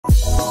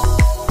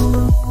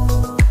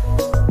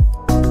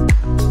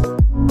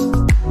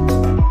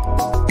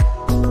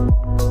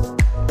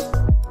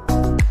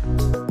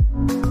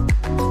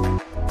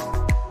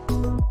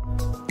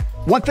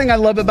One thing I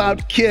love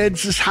about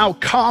kids is how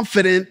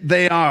confident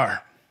they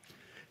are,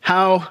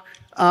 how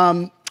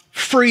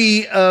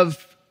free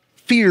of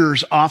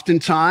fears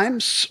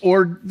oftentimes,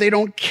 or they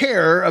don't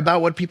care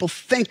about what people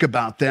think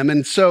about them.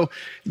 And so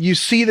you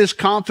see this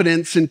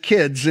confidence in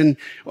kids. And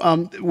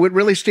what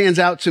really stands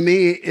out to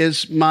me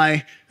is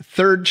my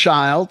third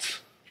child.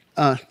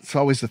 It's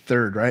always the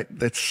third, right?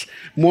 That's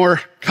more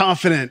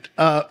confident,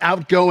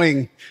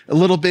 outgoing, a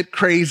little bit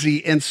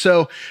crazy. And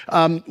so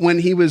when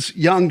he was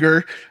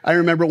younger, I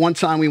remember one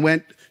time we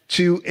went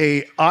to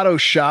a auto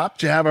shop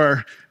to have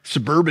our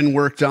Suburban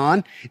worked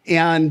on.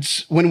 And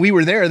when we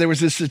were there, there was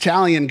this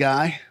Italian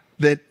guy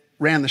that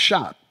ran the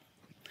shop.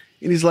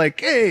 And he's like,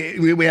 hey,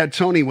 we had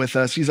Tony with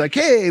us. He's like,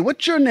 hey,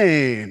 what's your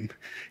name?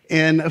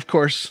 And of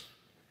course,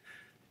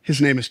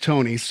 his name is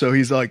Tony. So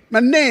he's like,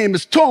 my name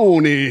is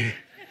Tony.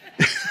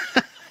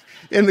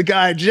 And the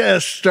guy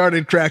just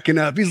started cracking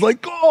up. He's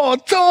like, oh,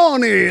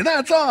 Tony,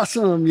 that's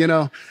awesome, you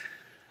know.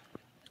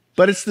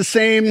 But it's the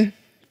same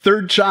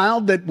third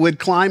child that would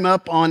climb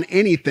up on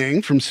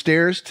anything from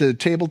stairs to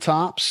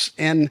tabletops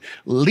and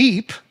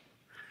leap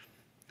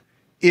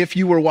if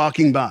you were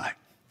walking by.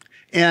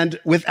 And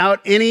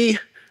without any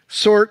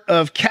sort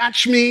of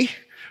catch me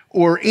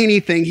or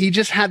anything, he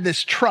just had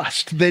this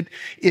trust that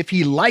if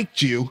he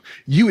liked you,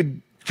 you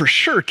would for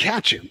sure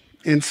catch him.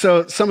 And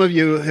so some of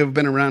you have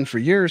been around for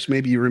years.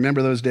 Maybe you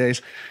remember those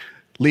days,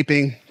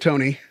 leaping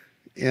Tony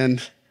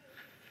and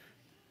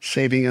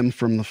saving him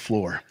from the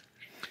floor.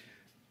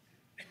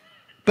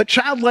 But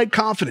childlike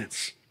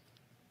confidence.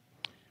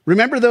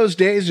 Remember those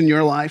days in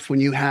your life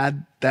when you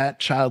had that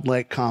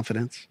childlike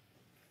confidence?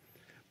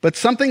 But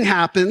something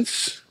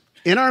happens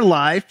in our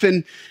life,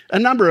 and a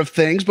number of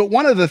things, but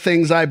one of the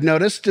things I've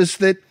noticed is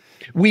that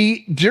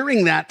we,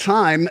 during that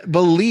time,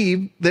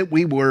 believed that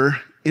we were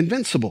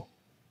invincible.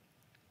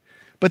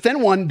 But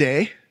then one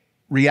day,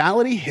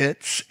 reality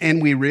hits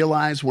and we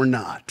realize we're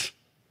not.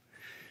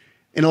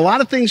 And a lot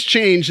of things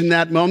change in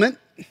that moment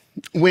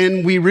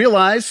when we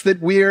realize that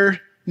we're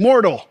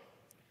mortal.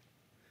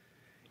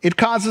 It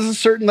causes a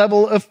certain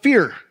level of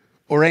fear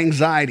or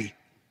anxiety,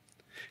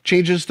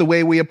 changes the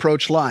way we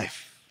approach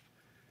life.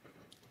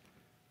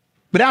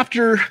 But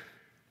after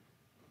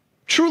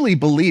truly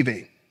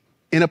believing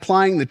and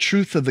applying the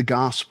truth of the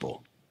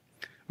gospel,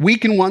 we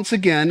can once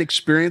again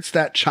experience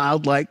that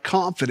childlike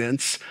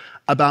confidence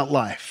about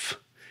life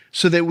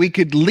so that we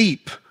could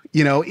leap,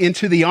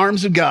 into the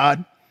arms of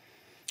God,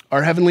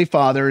 our Heavenly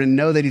Father, and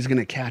know that He's going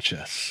to catch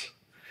us.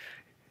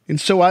 And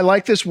so I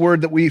like this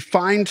word that we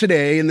find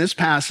today in this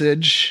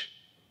passage,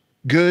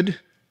 good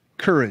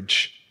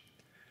courage,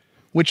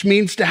 which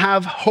means to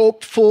have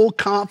hopeful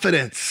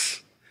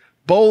confidence,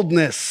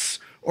 boldness,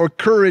 or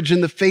courage in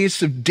the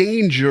face of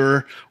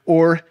danger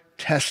or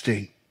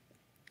testing.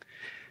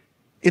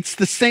 It's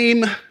the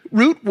same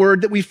root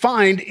word that we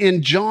find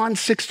in John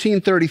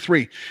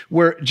 16:33,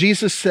 where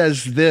Jesus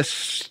says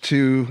this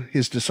to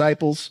his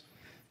disciples,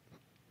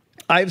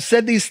 I have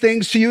said these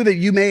things to you that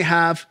you may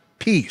have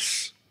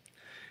peace.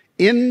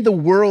 In the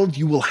world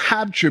you will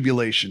have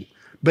tribulation,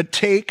 but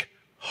take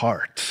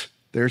heart.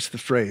 There's the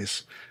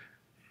phrase.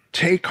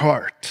 Take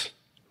heart.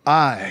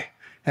 I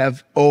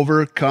have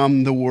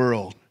overcome the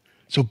world.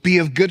 So be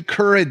of good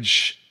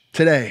courage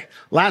today.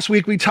 Last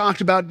week we talked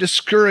about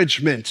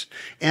discouragement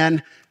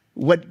and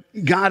what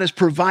God has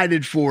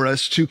provided for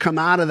us to come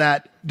out of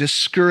that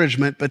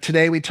discouragement. But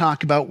today we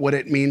talk about what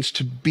it means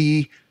to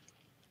be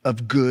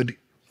of good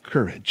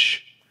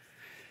courage.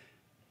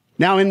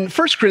 Now in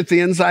 1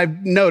 Corinthians,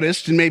 I've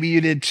noticed, and maybe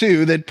you did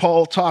too, that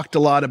Paul talked a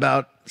lot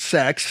about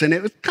sex, and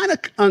it was kind of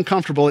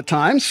uncomfortable at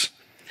times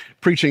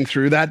preaching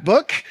through that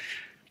book.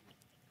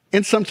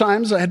 And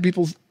sometimes I had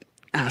people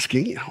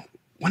asking,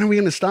 when are we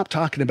going to stop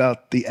talking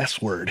about the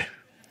S word?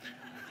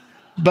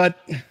 But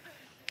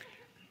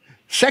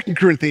 2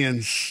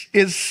 Corinthians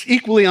is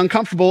equally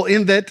uncomfortable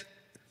in that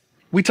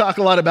we talk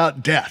a lot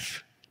about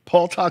death.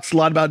 Paul talks a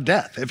lot about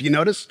death. If you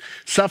notice,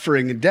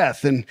 suffering and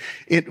death,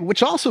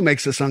 which also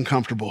makes us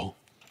uncomfortable.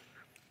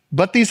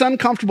 But these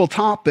uncomfortable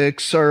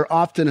topics are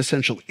often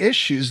essential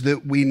issues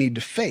that we need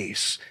to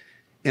face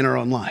in our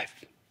own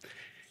life.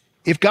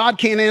 If God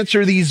can't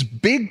answer these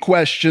big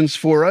questions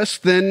for us,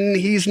 then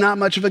He's not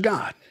much of a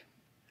God.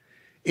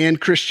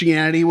 And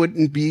Christianity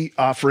wouldn't be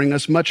offering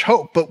us much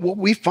hope. But what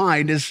we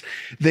find is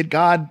that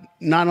God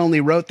not only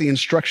wrote the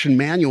instruction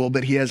manual,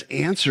 but He has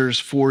answers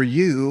for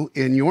you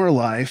in your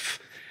life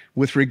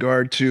with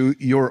regard to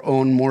your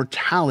own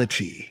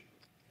mortality.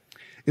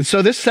 And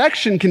so this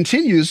section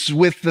continues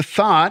with the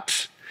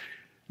thought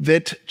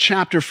that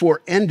chapter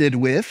 4 ended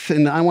with,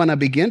 and I want to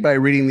begin by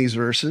reading these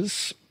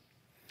verses.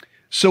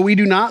 So we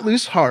do not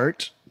lose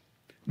heart.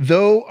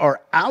 Though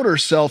our outer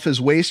self is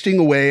wasting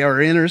away,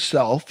 our inner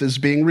self is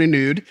being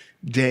renewed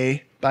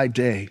day by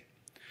day.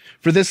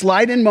 For this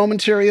light and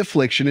momentary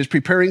affliction is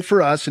preparing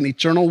for us an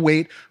eternal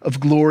weight of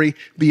glory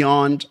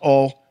beyond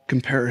all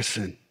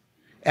comparison.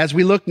 As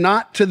we look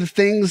not to the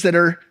things that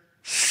are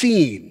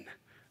seen,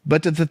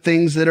 but to the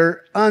things that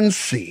are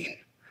unseen.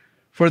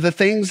 For the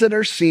things that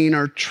are seen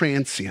are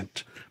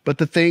transient, but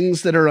the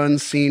things that are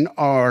unseen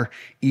are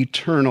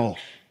eternal.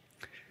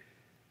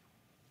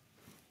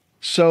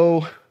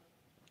 So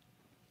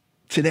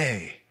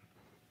today,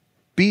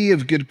 be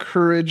of good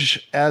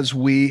courage as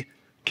we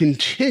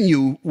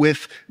continue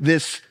with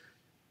this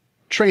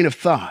train of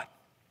thought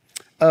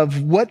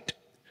of what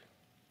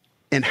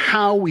and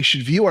how we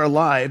should view our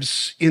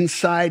lives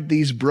inside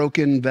these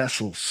broken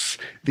vessels,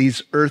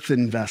 these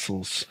earthen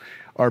vessels,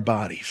 our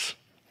bodies.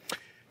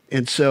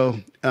 And so,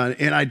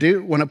 and I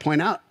do want to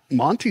point out,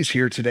 Monty's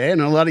here today. I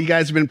know a lot of you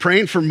guys have been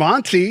praying for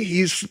Monty.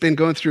 He's been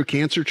going through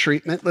cancer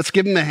treatment. Let's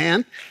give him a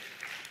hand.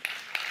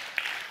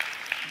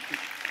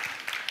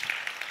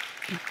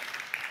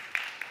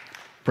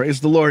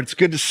 Praise the Lord. It's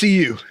good to see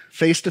you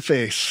face to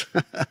face.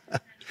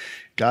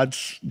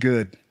 God's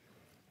good.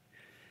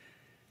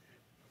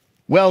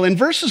 Well, in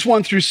verses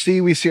 1 through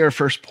C, we see our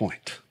first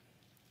point.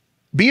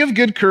 Be of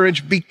good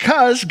courage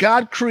because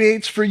God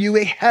creates for you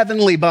a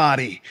heavenly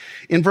body.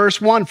 In verse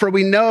 1, for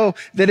we know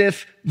that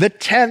if the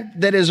tent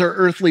that is our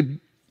earthly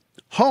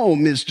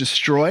home is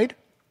destroyed,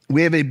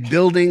 we have a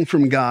building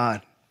from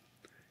God,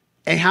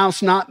 a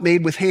house not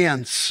made with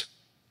hands,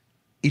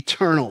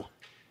 eternal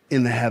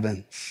in the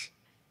heavens.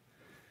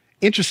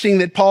 Interesting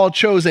that Paul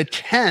chose a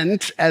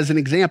tent as an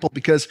example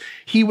because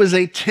he was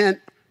a tent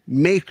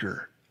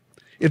maker.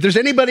 If there's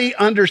anybody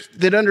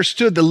that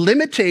understood the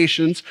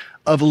limitations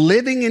of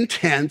living in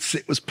tents,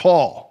 it was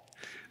Paul,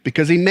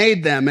 because he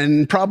made them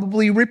and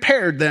probably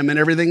repaired them and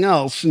everything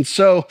else. And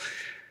so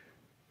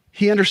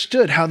he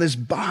understood how this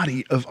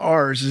body of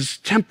ours is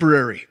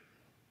temporary.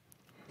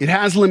 It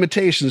has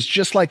limitations,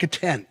 just like a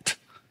tent.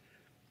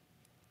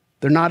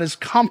 They're not as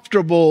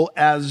comfortable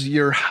as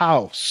your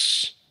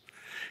house.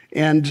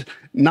 And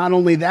not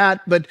only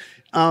that, but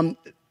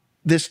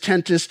this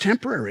tent is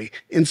temporary.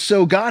 And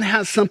so God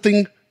has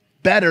something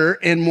better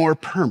and more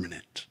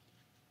permanent.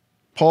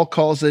 Paul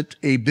calls it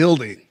a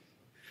building,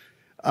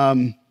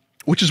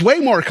 which is way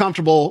more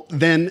comfortable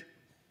than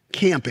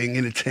camping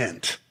in a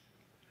tent.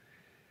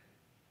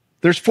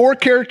 There's 4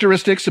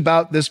 characteristics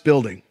about this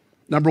building.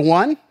 Number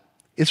 1,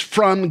 it's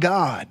from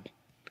God.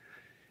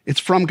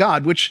 It's from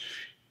God, which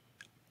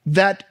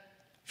that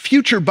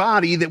future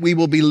body that we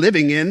will be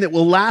living in that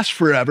will last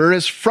forever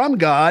is from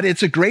God.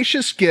 It's a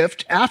gracious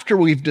gift after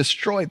we've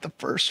destroyed the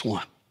first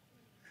one.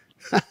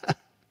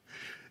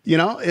 You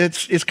know,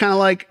 it's kind of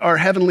like our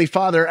Heavenly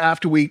Father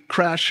after we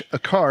crash a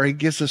car, He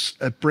gives us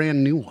a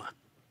brand new one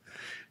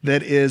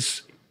that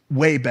is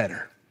way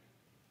better.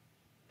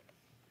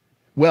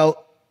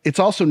 Well, it's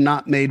also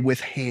not made with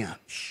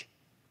hands.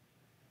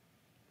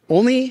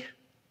 Only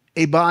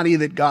a body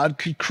that God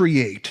could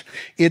create.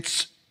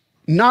 It's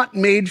not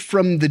made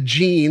from the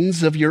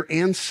genes of your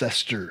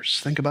ancestors.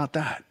 Think about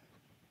that.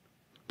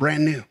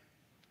 Brand new.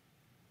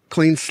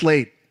 Clean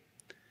slate.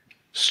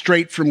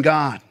 Straight from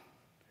God.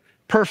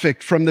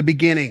 Perfect from the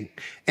beginning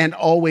and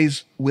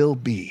always will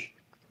be.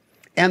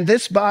 And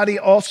this body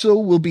also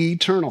will be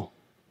eternal,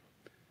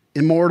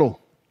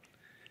 immortal.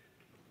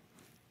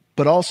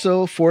 But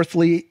also,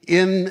 fourthly,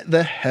 in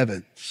the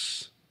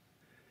heavens.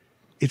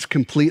 It's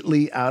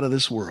completely out of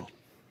this world.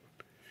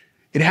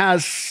 It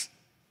has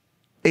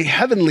a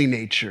heavenly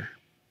nature.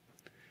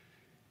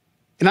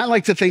 And I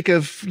like to think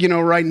of,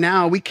 right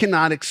now, we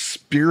cannot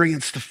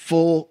experience the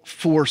full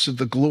force of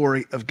the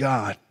glory of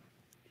God.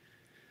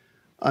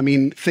 I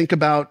mean, think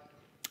about,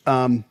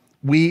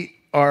 we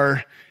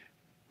are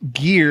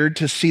geared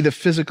to see the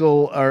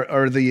physical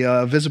or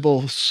the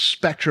visible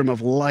spectrum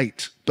of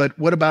light. But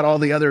what about all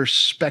the other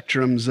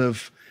spectrums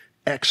of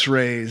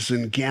X-rays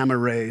and gamma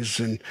rays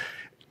and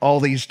all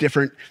these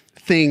different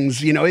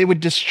things? It would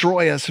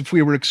destroy us if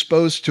we were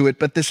exposed to it.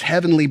 But this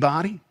heavenly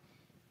body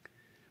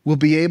will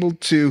be able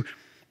to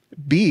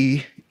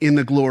be in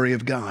the glory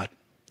of God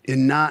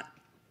and not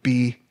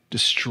be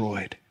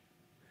destroyed.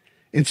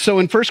 And so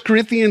in 1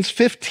 Corinthians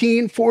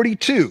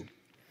 15:42,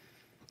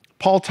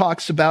 Paul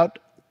talks about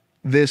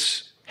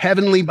this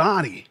heavenly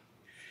body.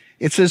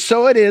 It says,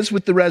 so it is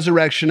with the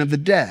resurrection of the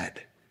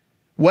dead.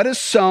 What is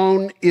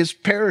sown is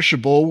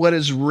perishable. What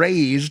is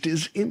raised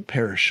is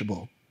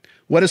imperishable.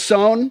 What is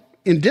sown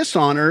in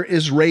dishonor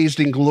is raised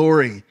in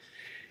glory.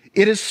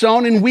 It is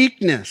sown in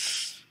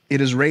weakness.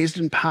 It is raised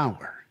in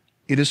power.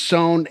 It is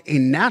sown a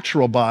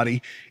natural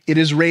body. It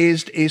is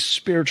raised a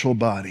spiritual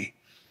body.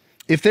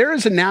 If there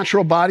is a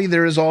natural body,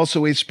 there is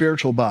also a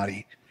spiritual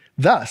body.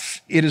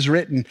 Thus, it is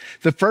written,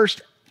 the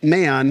first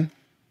man,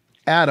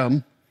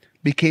 Adam,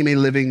 became a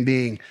living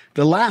being.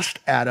 The last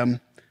Adam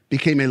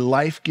became a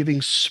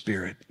life-giving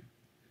spirit.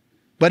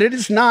 But it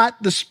is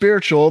not the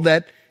spiritual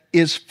that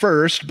is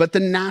first, but the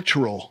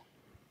natural,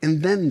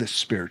 and then the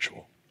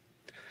spiritual.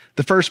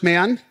 The first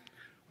man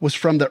was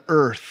from the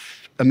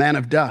earth, a man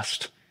of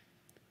dust.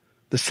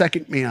 The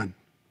second man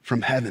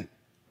from heaven.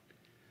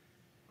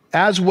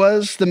 As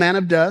was the man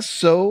of dust,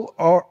 so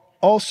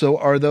also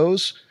are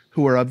those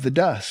who are of the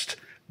dust.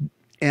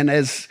 And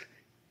as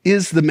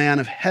is the man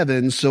of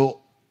heaven,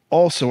 so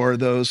also are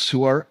those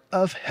who are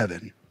of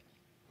heaven.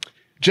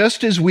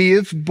 Just as we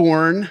have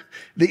borne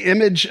the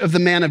image of the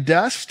man of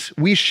dust,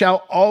 we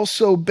shall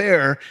also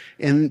bear,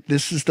 and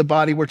this is the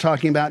body we're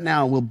talking about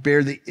now, will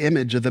bear the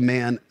image of the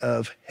man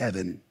of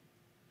heaven.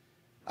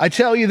 I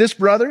tell you this,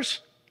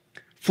 brothers,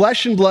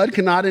 flesh and blood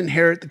cannot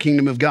inherit the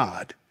kingdom of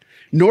God,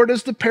 nor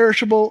does the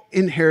perishable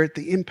inherit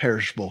the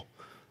imperishable.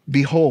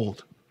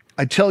 Behold,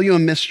 I tell you a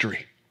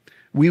mystery.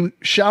 We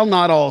shall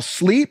not all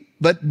sleep,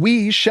 but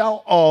we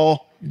shall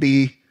all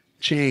be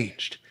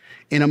changed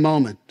in a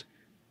moment,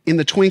 in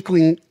the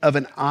twinkling of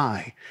an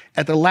eye,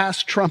 at the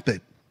last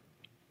trumpet.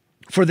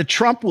 For the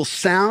trump will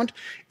sound,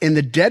 and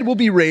the dead will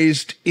be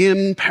raised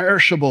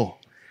imperishable,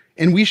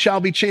 and we shall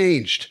be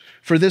changed.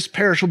 For this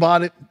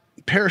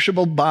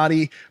perishable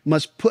body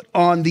must put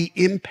on the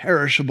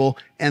imperishable,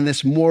 and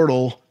this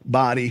mortal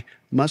body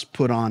must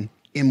put on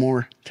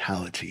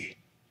immortality.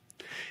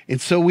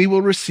 And so we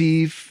will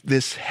receive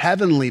this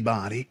heavenly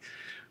body,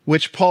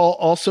 which Paul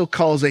also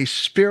calls a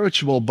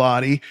spiritual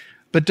body.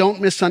 But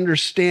don't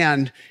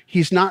misunderstand,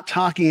 he's not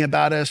talking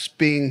about us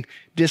being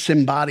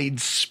disembodied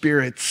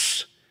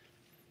spirits.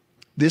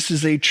 This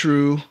is a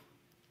true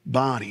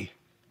body.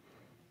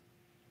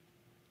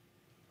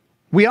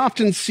 We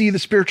often see the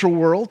spiritual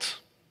world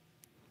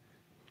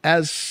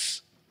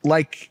as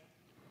like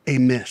a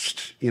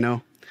mist, you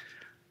know?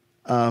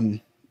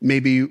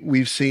 Maybe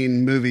we've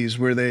seen movies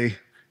where they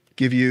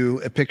give you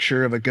a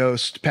picture of a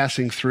ghost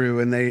passing through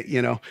and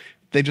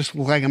they just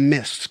look like a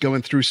mist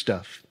going through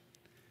stuff.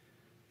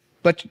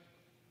 But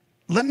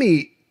let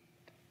me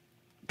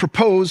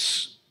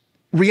propose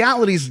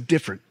reality's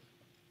different.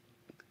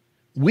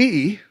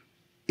 We,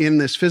 in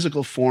this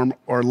physical form,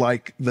 are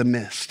like the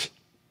mist.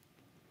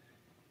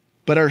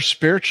 But our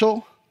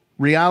spiritual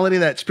reality,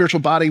 that spiritual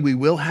body we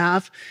will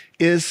have,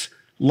 is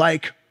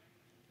like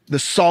the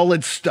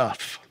solid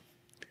stuff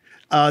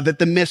that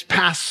the mist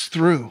passes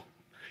through.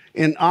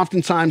 And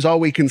oftentimes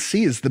all we can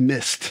see is the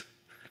mist.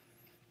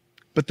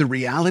 But the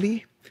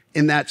reality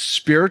in that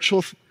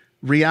spiritual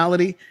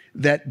reality,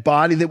 that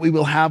body that we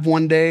will have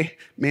one day,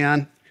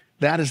 man,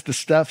 that is the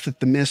stuff that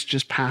the mist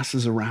just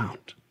passes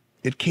around.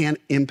 It can't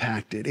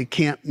impact it. It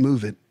can't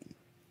move it.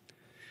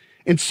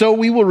 And so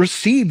we will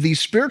receive these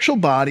spiritual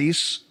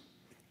bodies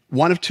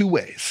one of two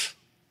ways.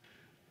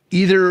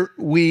 Either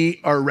we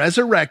are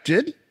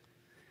resurrected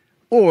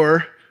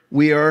or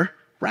we are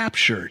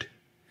raptured.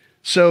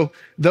 So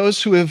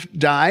those who have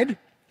died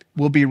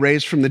will be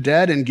raised from the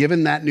dead and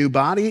given that new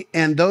body,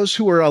 and those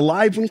who are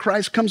alive when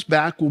Christ comes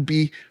back will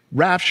be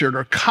raptured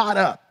or caught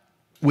up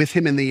with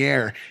him in the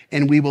air,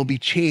 and we will be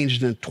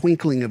changed in a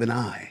twinkling of an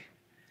eye.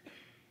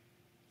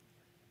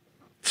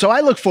 So I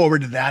look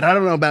forward to that. I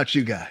don't know about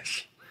you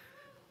guys.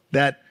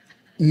 That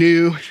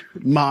new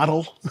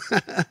model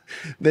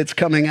that's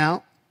coming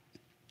out.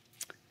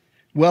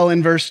 Well,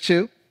 in verse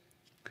 2,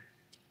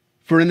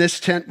 for in this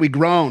tent we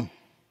groan,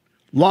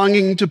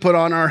 longing to put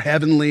on our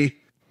heavenly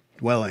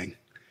dwelling.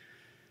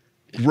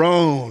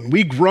 Groan.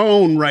 We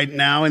groan right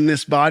now in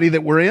this body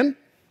that we're in.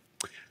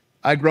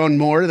 I groan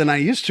more than I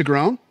used to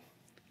groan.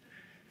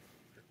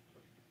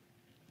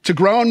 To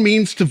groan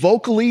means to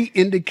vocally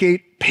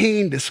indicate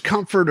pain,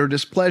 discomfort, or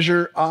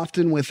displeasure,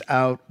 often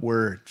without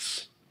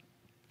words.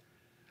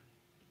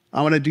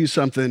 I want to do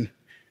something.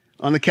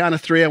 On the count of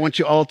 3, I want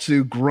you all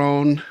to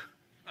groan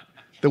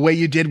the way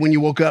you did when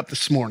you woke up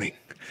this morning.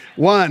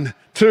 1,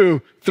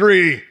 2,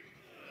 3.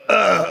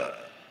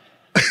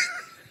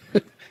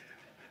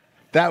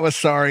 That was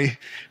sorry,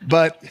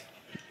 but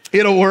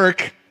it'll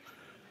work.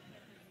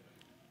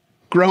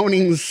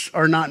 Groanings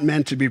are not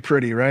meant to be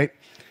pretty, right?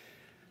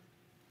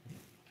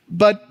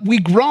 But we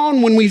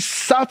groan when we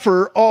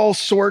suffer all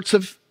sorts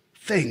of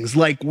things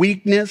like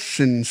weakness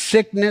and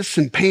sickness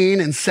and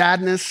pain and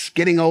sadness,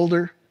 getting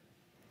older,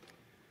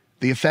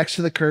 the effects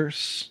of the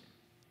curse,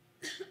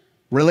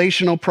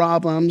 relational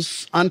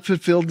problems,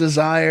 unfulfilled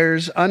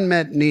desires,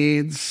 unmet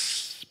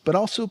needs, but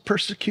also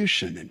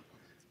persecution and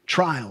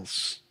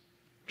trials,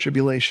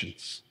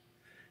 tribulations.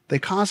 They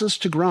cause us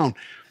to groan.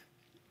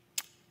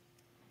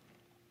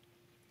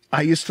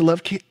 I used to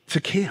love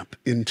to camp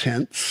in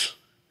tents,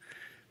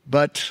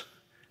 but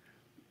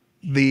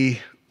the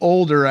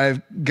older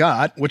I've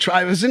got, which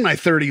I was in my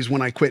 30s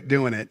when I quit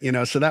doing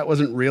it, so that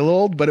wasn't real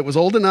old, but it was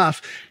old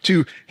enough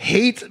to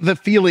hate the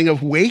feeling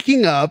of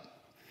waking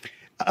up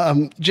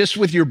just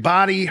with your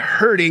body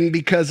hurting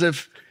because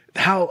of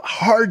how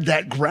hard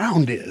that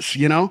ground is,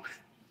 It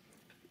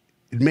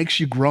makes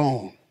you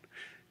groan.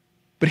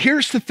 But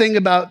here's the thing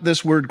about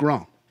this word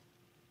groan.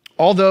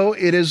 Although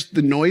it is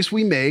the noise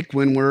we make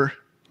when we're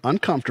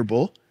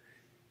uncomfortable,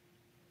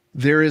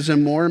 there is a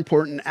more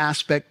important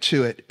aspect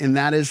to it, and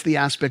that is the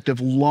aspect of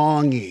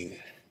longing.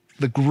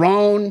 The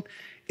groan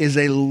is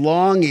a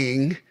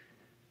longing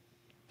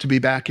to be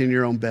back in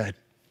your own bed.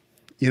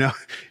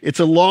 It's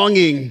a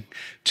longing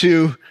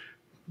to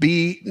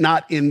be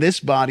not in this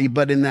body,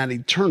 but in that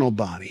eternal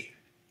body.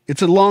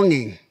 It's a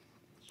longing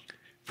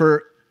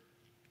for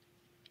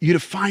you to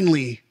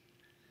finally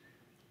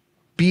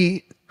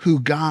be who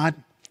God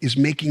is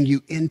making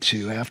you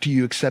into after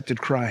you accepted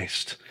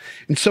Christ.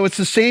 And so it's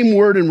the same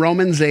word in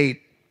Romans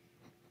 8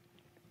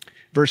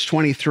 verse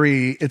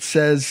 23, it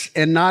says,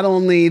 and not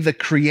only the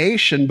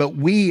creation, but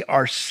we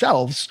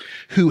ourselves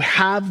who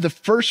have the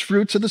first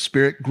fruits of the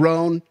Spirit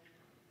groan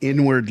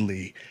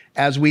inwardly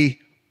as we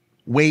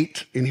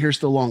wait, and here's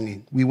the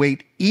longing, we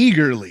wait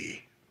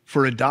eagerly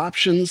for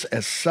adoptions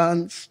as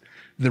sons,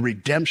 the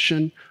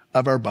redemption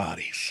of our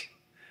bodies.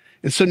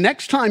 And so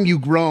next time you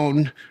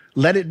groan,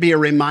 let it be a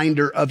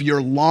reminder of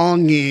your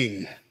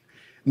longing,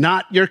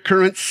 not your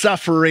current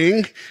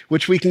suffering,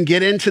 which we can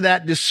get into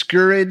that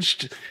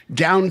discouraged,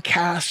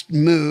 downcast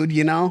mood,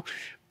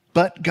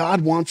 But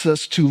God wants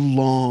us to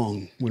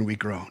long when we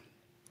groan,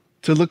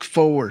 to look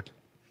forward,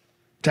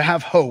 to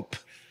have hope.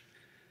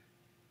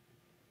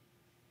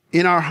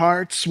 In our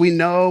hearts, we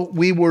know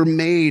we were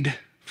made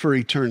for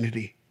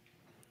eternity.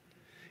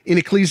 In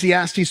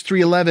Ecclesiastes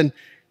 3:11,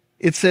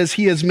 it says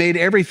he has made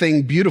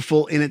everything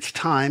beautiful in its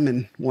time,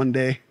 and one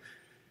day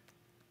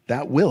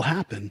that will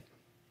happen.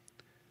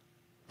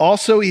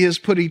 Also, he has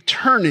put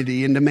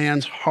eternity into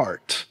man's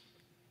heart,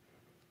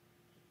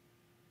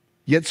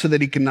 yet so that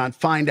he cannot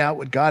find out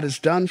what God has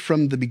done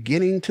from the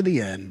beginning to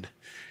the end.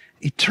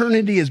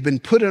 Eternity has been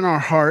put in our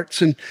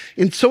hearts, and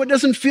so it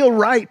doesn't feel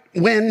right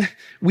when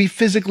we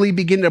physically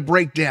begin to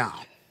break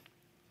down,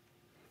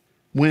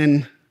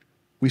 when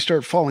we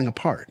start falling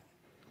apart.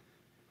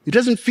 It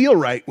doesn't feel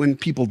right when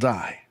people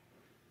die.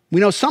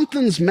 We know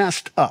something's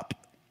messed up.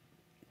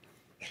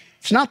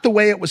 It's not the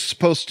way it was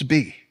supposed to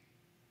be.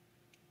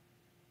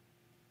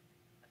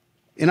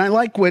 And I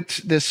like what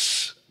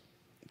this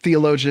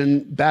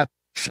theologian Baptist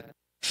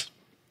says.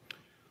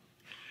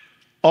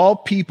 All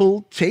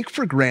people take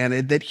for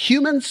granted that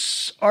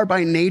humans are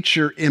by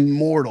nature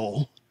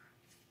immortal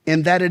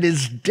and that it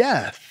is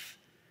death,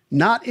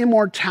 not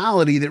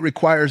immortality, that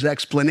requires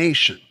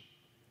explanation.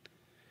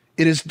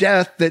 It is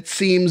death that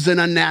seems an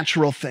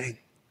unnatural thing.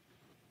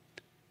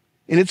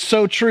 And it's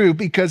so true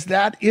because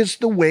that is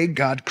the way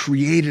God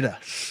created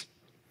us.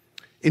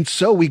 And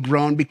so we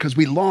groan because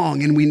we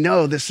long and we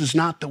know this is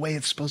not the way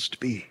it's supposed to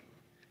be.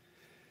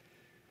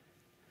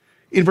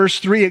 In verse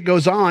 3, it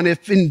goes on,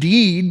 if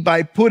indeed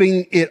by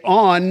putting it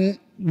on,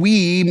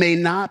 we may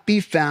not be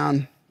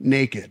found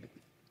naked.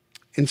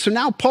 And so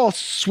now Paul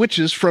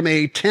switches from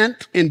a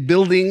tent and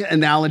building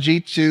analogy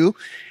to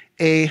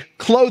a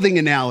clothing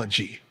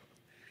analogy,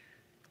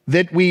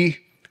 that we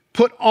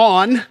put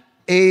on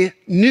a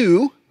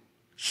new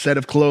set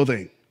of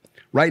clothing.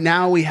 Right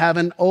now, we have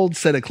an old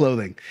set of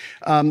clothing.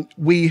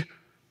 We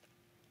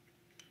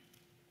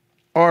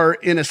are,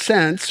 in a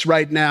sense,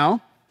 right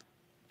now,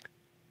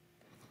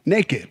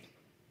 naked.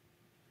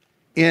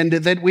 And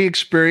that we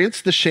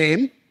experience the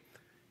shame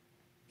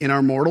in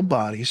our mortal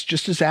bodies,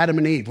 just as Adam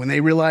and Eve, when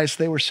they realized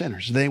they were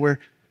sinners, they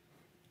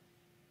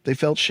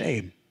felt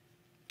shame.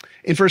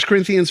 In 1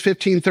 Corinthians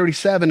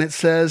 15:37, it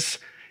says,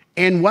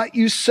 and what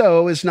you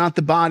sow is not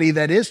the body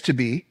that is to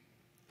be,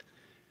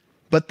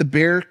 but the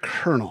bare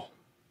kernel.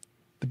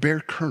 The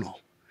bare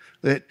kernel.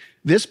 That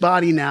this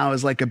body now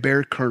is like a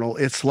bare kernel.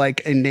 It's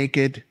like a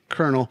naked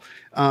kernel.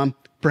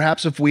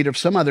 Perhaps of wheat or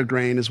some other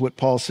grain is what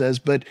Paul says,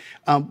 but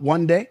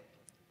one day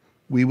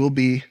we will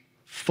be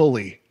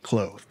fully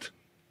clothed.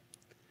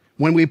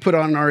 When we put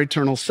on our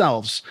eternal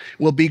selves,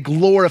 we'll be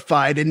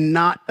glorified and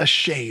not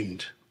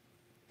ashamed.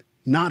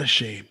 Not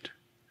ashamed.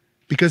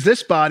 Because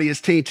this body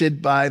is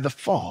tainted by the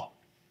fall,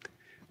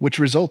 which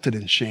resulted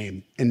in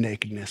shame and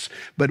nakedness.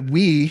 But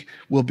we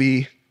will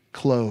be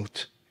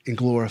clothed and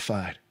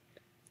glorified.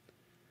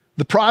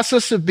 The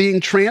process of being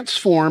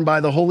transformed by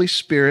the Holy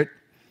Spirit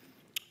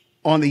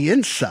on the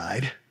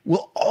inside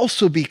will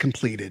also be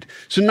completed.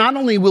 So not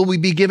only will we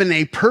be given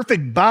a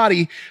perfect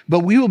body, but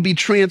we will be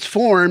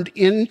transformed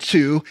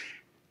into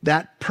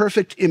that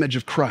perfect image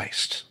of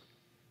Christ.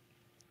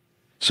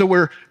 So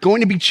we're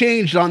going to be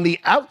changed on the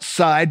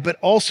outside, but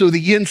also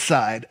the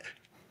inside,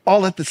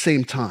 all at the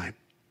same time.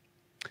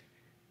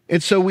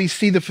 And so we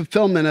see the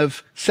fulfillment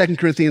of 2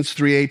 Corinthians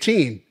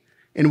 3:18.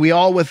 And we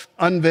all with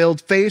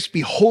unveiled face,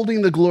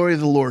 beholding the glory of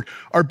the Lord,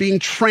 are being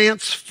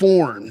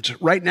transformed.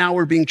 Right now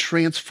we're being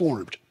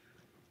transformed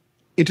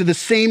into the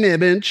same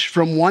image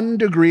from one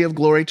degree of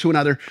glory to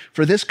another.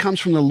 For this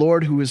comes from the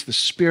Lord who is the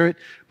Spirit,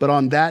 but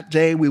on that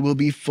day we will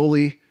be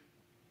fully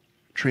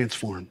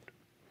transformed.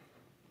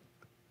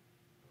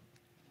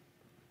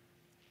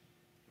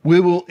 We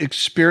will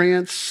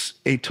experience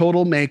a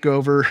total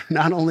makeover,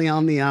 not only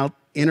on the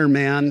inner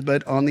man,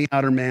 but on the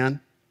outer man.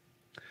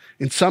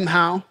 And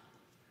somehow,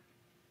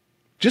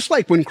 just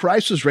like when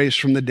Christ was raised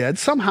from the dead,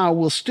 somehow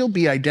we'll still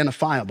be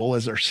identifiable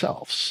as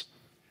ourselves.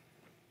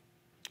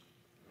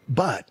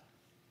 But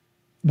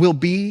we'll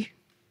be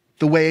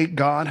the way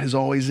God has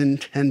always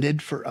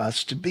intended for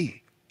us to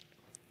be.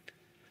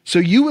 So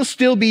you will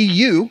still be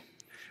you,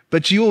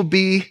 but you will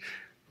be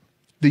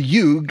the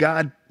you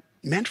God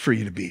meant for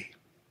you to be.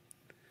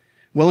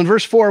 Well, in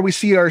verse 4, we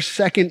see our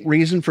second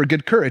reason for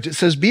good courage. It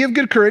says, be of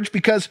good courage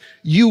because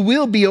you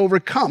will be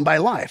overcome by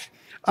life.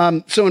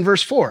 So in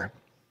verse 4,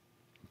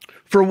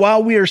 for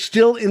while we are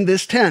still in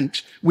this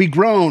tent, we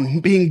groan,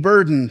 being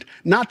burdened,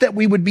 not that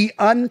we would be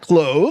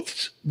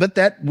unclothed, but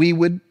that we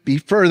would be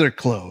further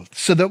clothed,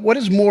 so that what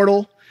is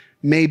mortal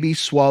may be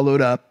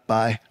swallowed up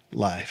by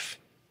life.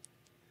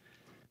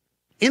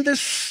 In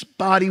this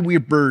body, we're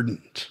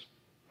burdened,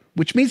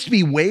 which means to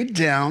be weighed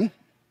down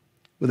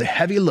with a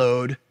heavy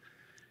load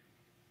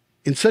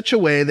in such a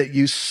way that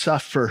you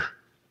suffer.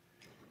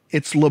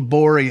 It's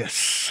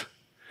laborious.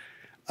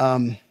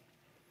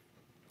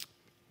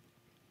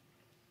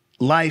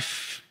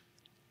 Life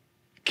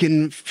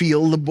can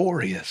feel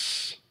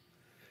laborious.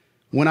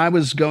 When I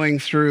was going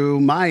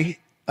through my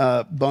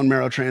bone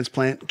marrow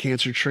transplant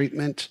cancer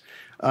treatment,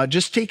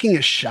 just taking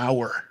a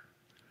shower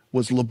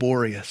was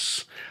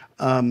laborious.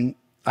 I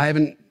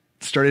haven't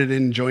started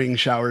enjoying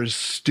showers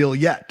still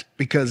yet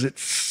because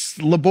it's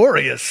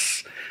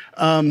laborious.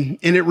 And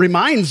it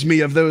reminds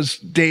me of those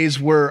days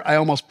where I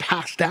almost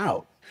passed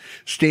out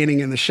standing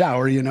in the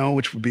shower,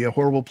 which would be a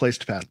horrible place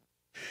to pass.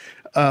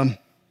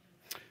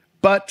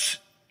 But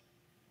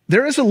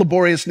there is a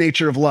laborious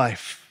nature of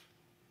life.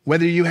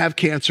 Whether you have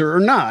cancer or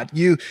not,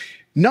 you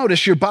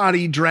notice your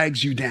body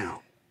drags you down.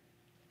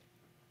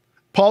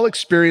 Paul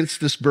experienced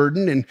this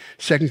burden in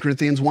 2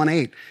 Corinthians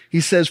 1:8. He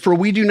says, "For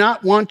we do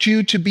not want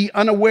you to be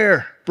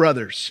unaware,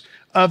 brothers,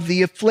 of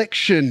the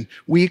affliction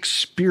we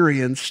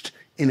experienced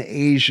in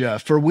Asia,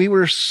 for we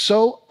were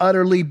so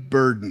utterly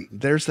burdened."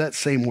 There's that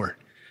same word.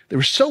 They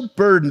were so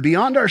burdened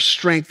beyond our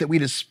strength that we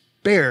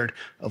despaired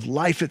of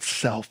life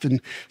itself.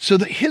 And so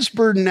that his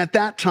burden at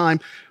that time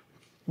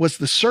was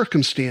the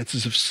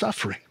circumstances of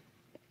suffering.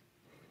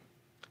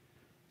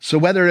 So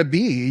whether it be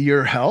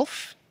your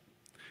health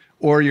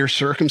or your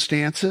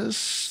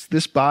circumstances,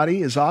 this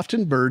body is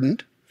often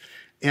burdened,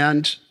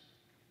 and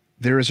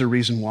there is a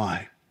reason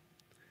why.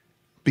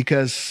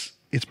 Because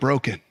it's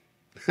broken.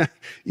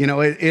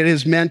 It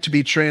is meant to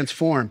be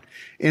transformed.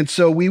 And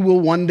so we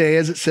will one day,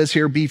 as it says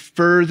here, be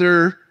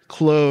further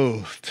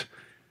clothed.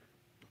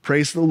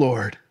 Praise the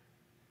Lord.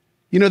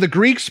 The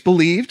Greeks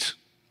believed,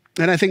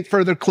 and I think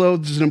further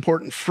clothed is an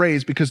important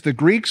phrase, because the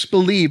Greeks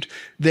believed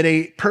that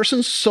a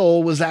person's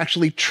soul was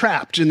actually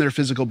trapped in their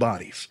physical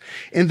bodies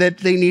and that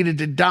they needed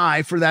to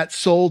die for that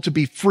soul to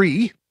be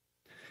free,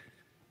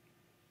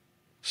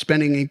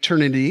 spending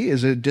eternity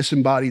as a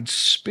disembodied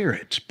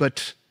spirit.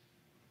 But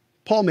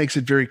Paul makes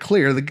it very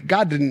clear that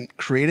God didn't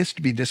create us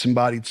to be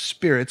disembodied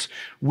spirits.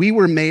 We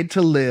were made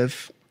to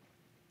live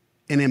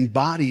an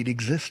embodied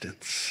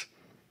existence.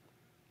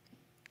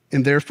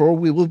 And therefore,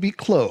 we will be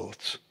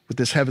clothed with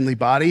this heavenly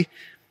body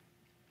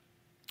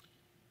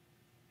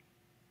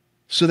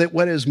so that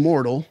what is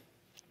mortal,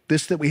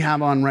 this that we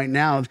have on right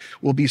now,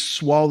 will be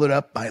swallowed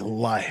up by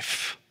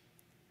life.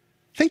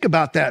 Think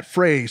about that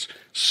phrase,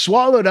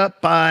 swallowed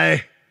up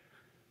by.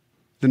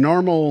 The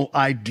normal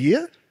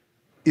idea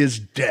is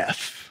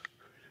death.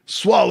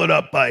 Swallowed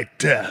up by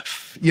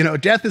death.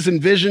 Death is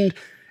envisioned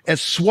as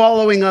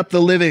swallowing up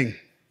the living.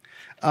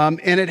 And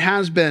it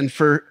has been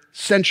for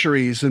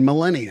centuries and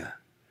millennia.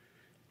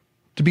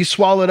 To be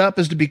swallowed up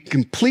is to be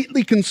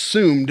completely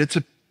consumed. It's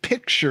a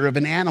picture of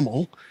an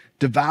animal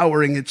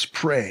devouring its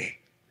prey.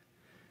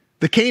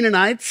 The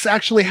Canaanites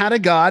actually had a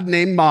god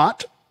named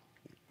Mot,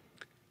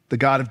 the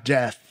god of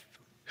death,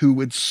 who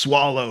would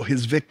swallow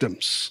his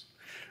victims.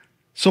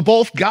 So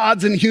both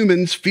gods and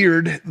humans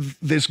feared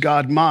this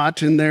god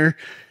Mot in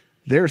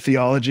their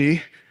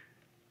theology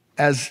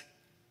as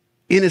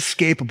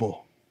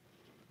inescapable,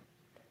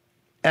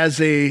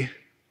 as a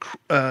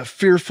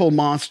fearful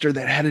monster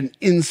that had an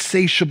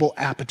insatiable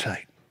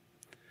appetite.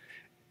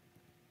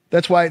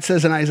 That's why it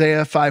says in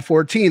Isaiah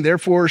 5:14,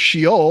 therefore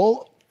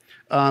Sheol,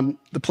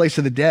 the place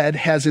of the dead,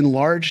 has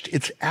enlarged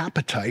its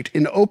appetite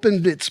and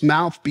opened its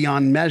mouth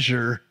beyond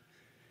measure.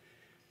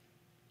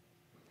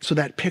 So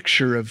that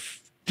picture of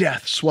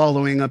death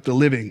swallowing up the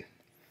living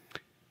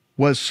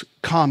was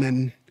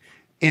common.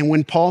 And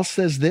when Paul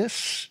says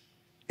this,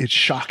 it's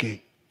shocking,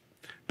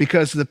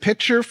 because the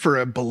picture for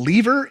a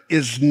believer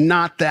is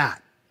not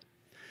that.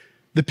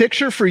 The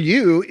picture for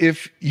you,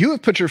 if you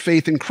have put your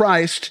faith in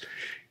Christ,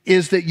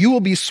 is that you will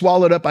be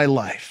swallowed up by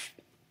life.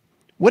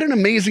 What an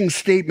amazing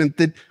statement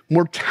that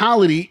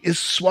mortality is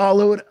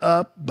swallowed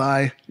up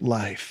by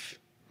life.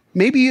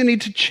 Maybe you need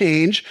to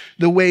change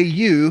the way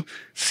you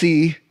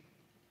see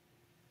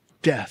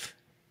death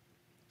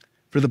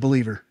for the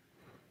believer.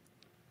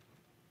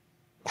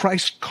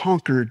 Christ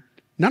conquered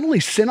not only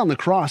sin on the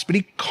cross, but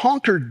he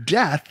conquered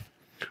death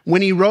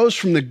when he rose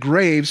from the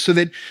grave so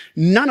that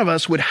none of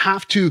us would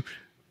have to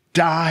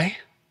die,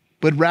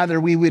 but rather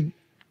we would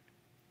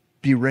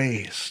be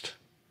raised.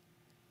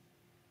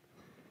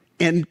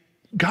 And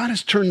God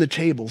has turned the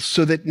tables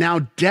so that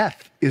now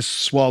death is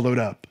swallowed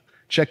up.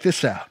 Check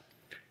this out.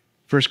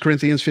 1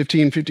 Corinthians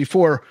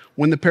 15:54,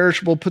 when the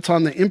perishable puts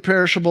on the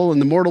imperishable and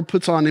the mortal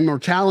puts on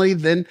immortality,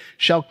 then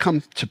shall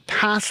come to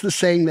pass the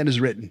saying that is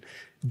written,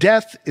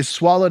 death is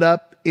swallowed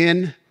up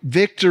in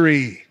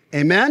victory.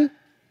 Amen?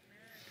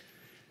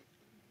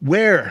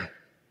 Where,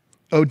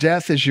 O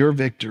death, is your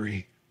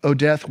victory? O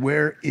death,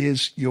 where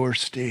is your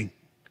sting?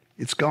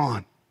 It's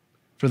gone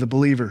for the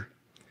believer.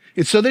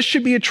 And so this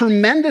should be a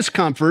tremendous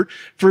comfort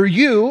for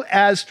you,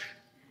 as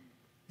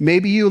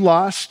maybe you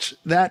lost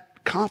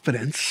that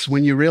confidence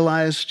when you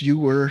realized you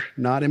were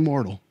not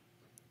immortal.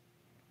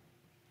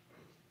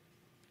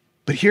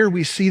 But here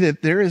we see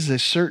that there is a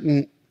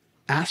certain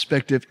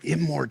aspect of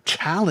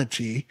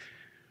immortality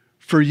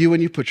for you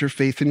when you put your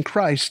faith in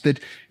Christ, that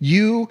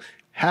you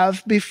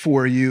have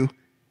before you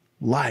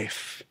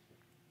life.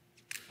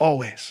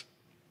 Always.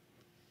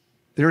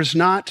 There is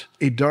not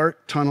a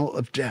dark tunnel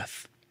of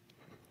death.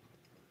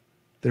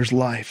 There's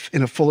life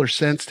in a fuller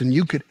sense than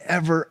you could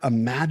ever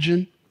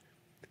imagine.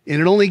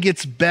 And it only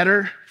gets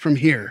better from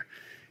here.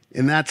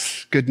 And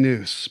that's good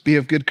news. Be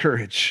of good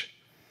courage.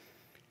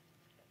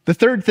 The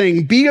third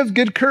thing, be of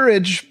good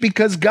courage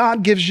because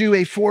God gives you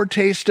a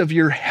foretaste of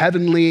your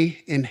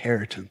heavenly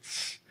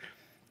inheritance.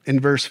 In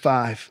verse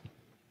 5,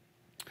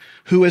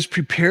 who has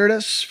prepared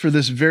us for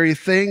this very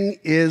thing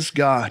is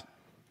God.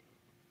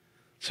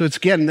 So it's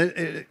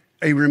again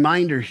a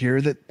reminder here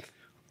that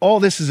all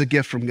this is a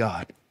gift from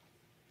God.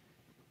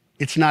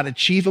 It's not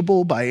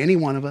achievable by any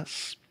one of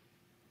us.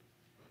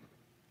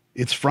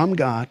 It's from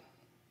God.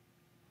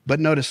 But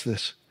notice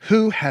this,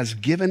 who has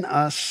given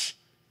us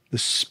the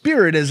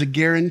Spirit as a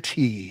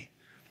guarantee.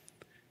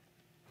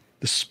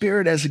 The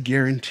Spirit as a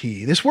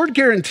guarantee. This word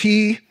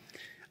guarantee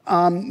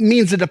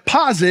means a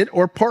deposit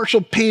or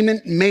partial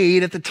payment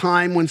made at the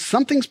time when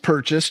something's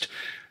purchased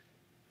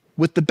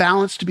with the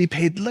balance to be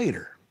paid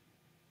later.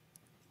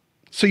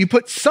 So you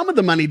put some of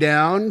the money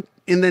down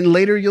and then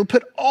later you'll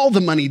put all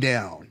the money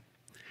down.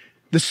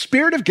 The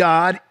Spirit of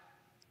God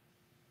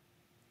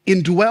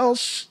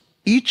indwells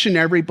each and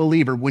every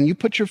believer. When you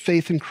put your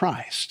faith in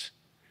Christ,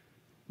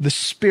 the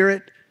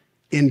Spirit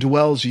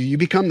indwells you. You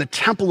become the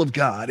temple of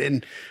God.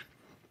 And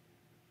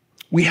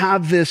we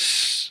have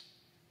this,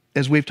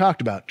 as we've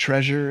talked about,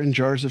 treasure in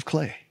jars of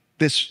clay,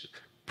 this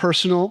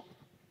personal,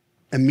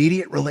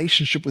 immediate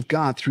relationship with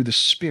God through the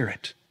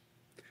Spirit.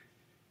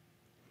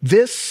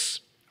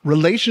 This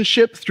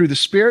relationship through the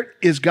Spirit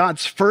is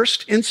God's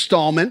first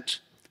installment,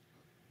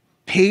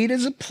 paid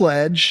as a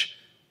pledge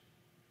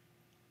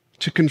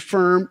to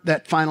confirm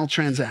that final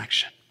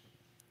transaction.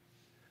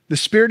 The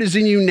Spirit is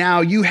in you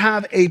now. You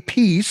have a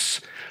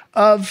piece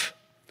of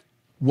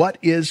what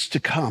is to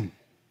come.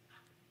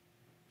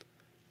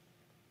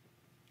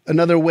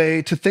 Another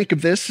way to think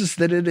of this is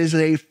that it is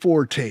a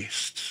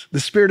foretaste.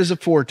 The Spirit is a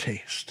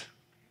foretaste.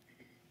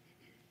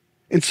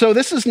 And so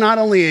this is not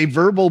only a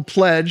verbal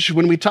pledge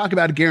when we talk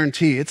about a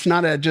guarantee. It's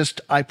not a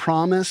just, I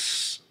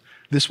promise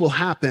this will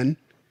happen.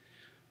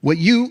 What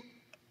you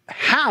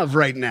have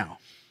right now,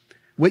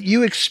 what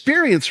you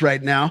experience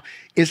right now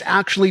is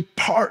actually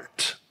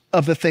part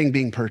of the thing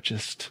being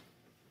purchased.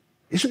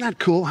 Isn't that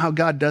cool how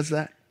God does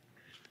that?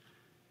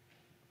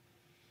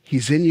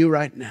 He's in you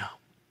right now.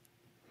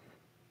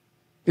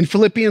 In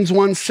Philippians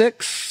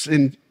 1:6,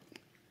 and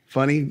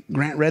funny,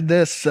 Grant read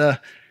this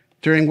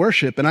during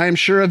worship, and I am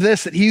sure of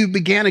this, that he who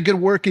began a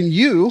good work in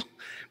you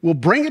will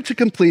bring it to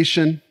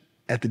completion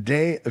at the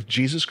day of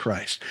Jesus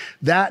Christ.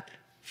 That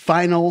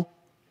final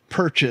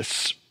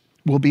purchase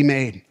will be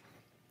made,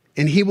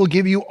 and he will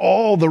give you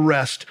all the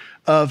rest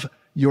of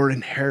your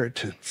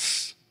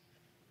inheritance.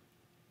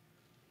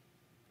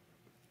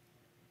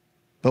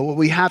 But what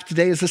we have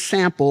today is a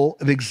sample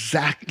of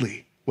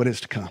exactly what is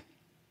to come.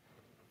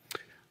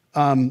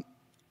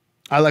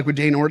 I like what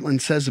Dane Ortland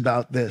says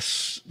about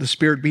this, the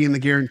Spirit being the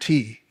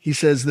guarantee. He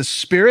says, the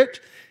Spirit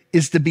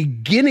is the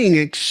beginning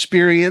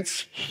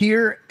experience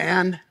here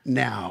and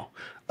now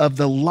of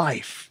the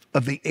life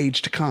of the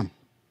age to come.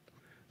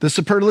 The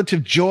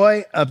superlative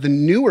joy of the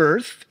new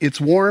earth, its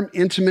warm,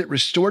 intimate,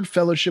 restored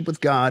fellowship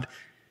with God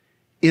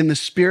in the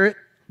Spirit,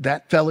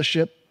 that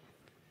fellowship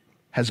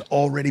has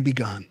already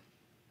begun.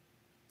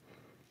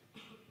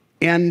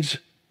 And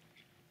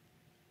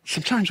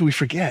sometimes we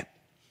forget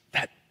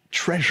that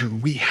treasure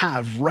we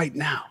have right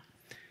now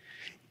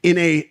in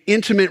an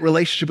intimate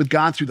relationship with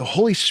God through the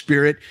Holy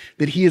Spirit,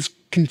 that he is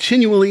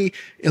continually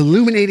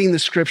illuminating the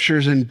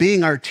scriptures and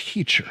being our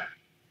teacher,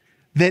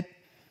 that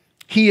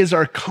he is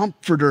our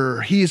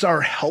comforter, he is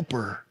our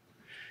helper,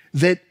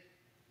 that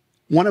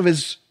one of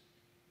his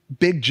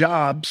big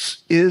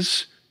jobs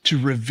is to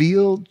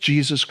reveal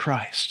Jesus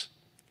Christ.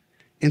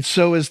 And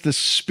so as the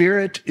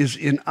Spirit is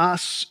in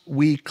us,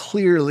 we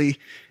clearly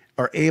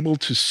are able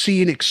to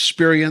see and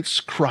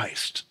experience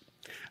Christ.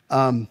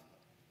 And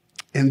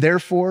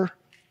therefore,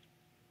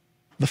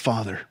 the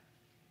Father.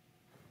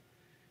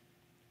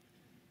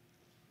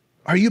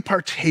 Are you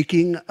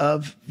partaking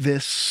of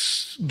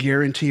this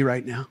guarantee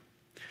right now?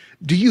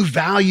 Do you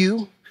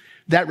value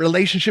that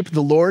relationship with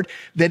the Lord,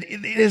 that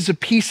it is a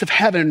piece of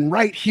heaven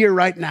right here,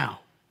 right now?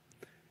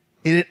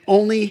 And it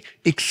only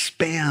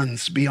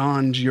expands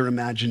beyond your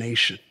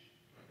imagination.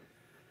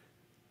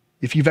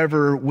 If you've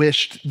ever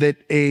wished that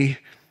a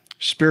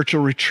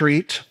spiritual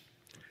retreat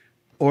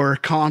or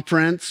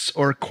conference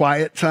or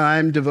quiet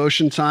time,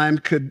 devotion time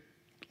could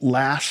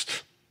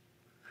last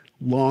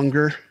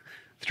longer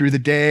through the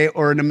day,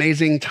 or an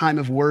amazing time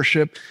of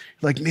worship,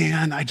 like,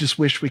 man, I just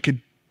wish we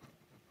could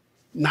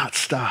not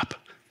stop.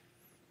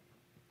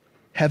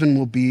 Heaven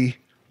will be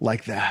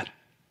like that.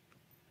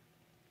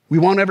 We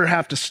won't ever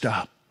have to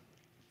stop.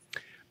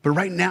 But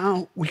right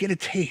now, we get a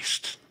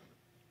taste.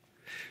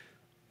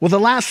 Well, the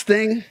last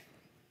thing,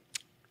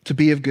 to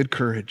be of good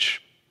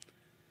courage.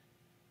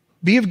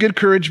 Be of good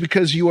courage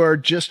because you are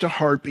just a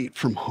heartbeat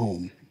from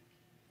home.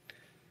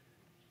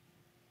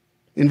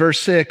 In verse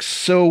 6,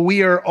 so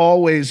we are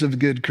always of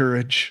good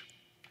courage.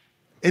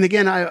 And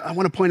again, I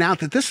want to point out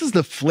that this is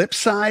the flip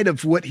side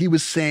of what he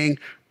was saying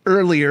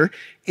earlier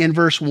in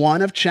verse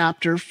 1 of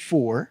chapter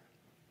 4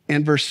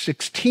 and verse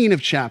 16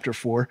 of chapter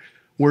 4,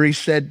 where he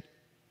said,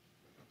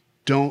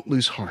 don't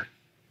lose heart.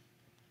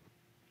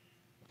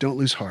 Don't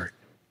lose heart.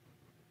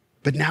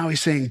 But now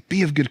he's saying,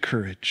 be of good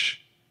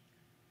courage.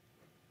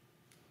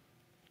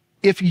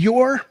 If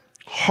your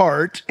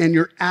heart and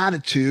your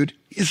attitude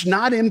is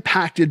not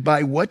impacted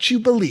by what you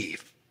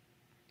believe,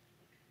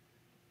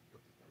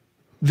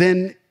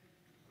 then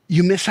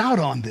you miss out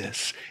on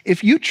this.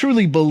 If you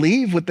truly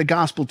believe what the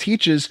gospel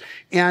teaches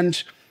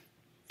and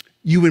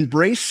you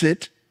embrace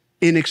it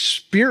in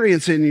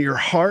experience in your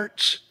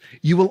heart,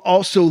 you will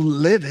also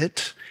live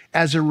it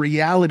as a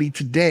reality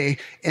today,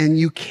 and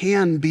you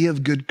can be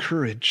of good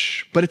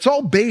courage. But it's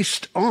all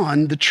based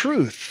on the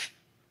truth.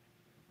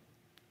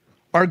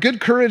 Our good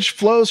courage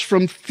flows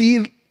from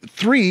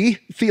three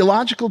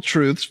theological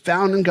truths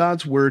found in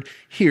God's word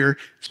here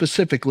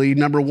specifically.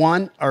 Number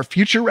one, our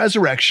future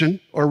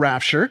resurrection or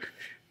rapture.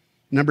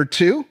 Number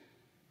two,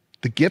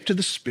 the gift of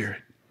the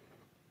Spirit.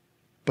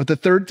 But the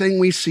third thing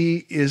we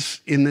see is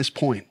in this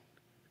point.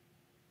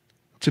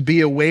 To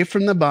be away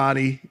from the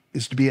body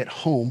is to be at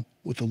home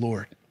with the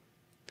Lord.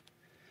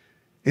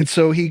 And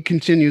so he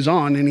continues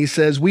on and he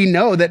says, we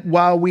know that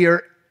while we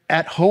are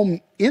at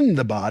home in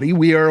the body,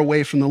 we are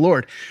away from the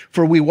Lord.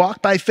 For we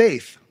walk by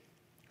faith,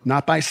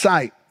 not by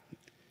sight.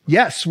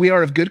 Yes, we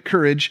are of good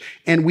courage,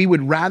 and we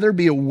would rather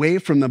be away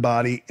from the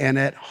body and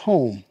at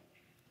home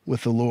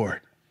with the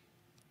Lord.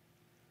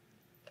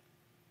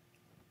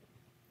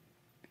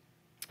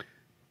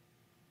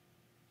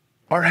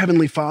 Our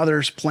Heavenly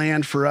Father's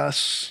plan for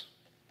us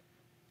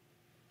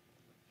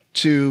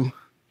to,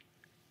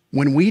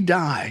 when we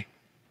die,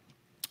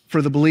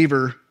 for the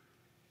believer,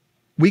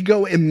 we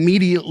go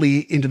immediately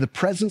into the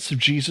presence of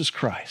Jesus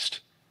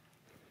Christ.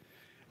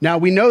 Now,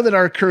 we know that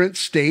our current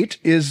state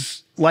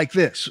is like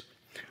this.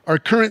 Our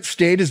current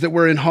state is that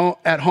we're at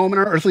home in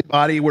our earthly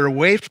body. We're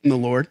away from the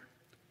Lord.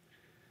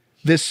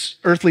 This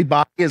earthly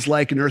body is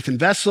like an earthen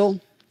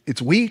vessel.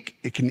 It's weak.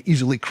 It can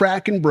easily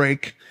crack and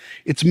break.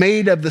 It's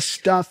made of the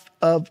stuff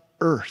of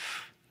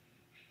earth.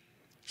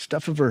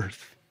 Stuff of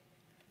earth.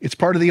 It's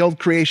part of the old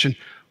creation.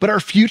 But our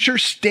future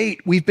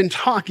state we've been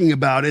talking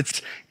about,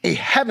 it's a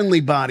heavenly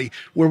body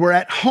where we're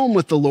at home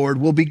with the Lord.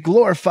 We'll be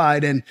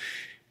glorified, and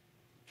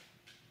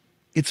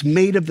it's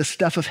made of the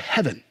stuff of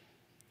heaven,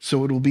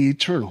 so it will be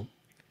eternal.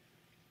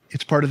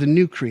 It's part of the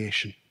new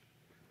creation.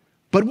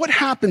 But what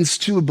happens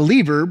to a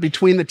believer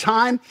between the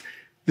time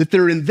that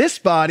they're in this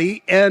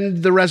body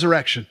and the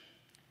resurrection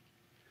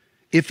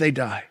if they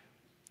die?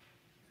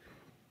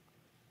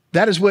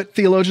 That is what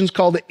theologians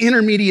call the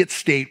intermediate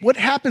state. What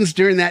happens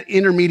during that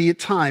intermediate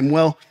time?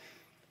 Well,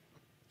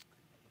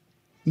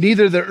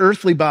 neither the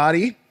earthly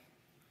body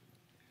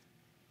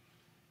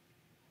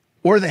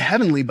or the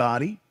heavenly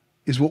body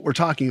is what we're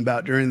talking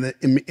about during the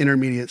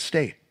intermediate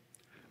state.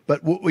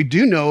 But what we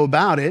do know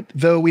about it,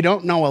 though we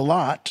don't know a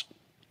lot,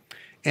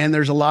 and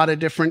there's a lot of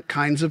different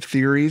kinds of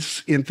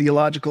theories in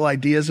theological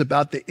ideas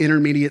about the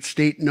intermediate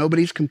state,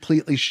 nobody's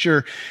completely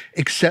sure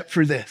except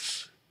for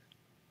this.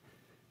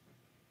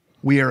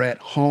 We are at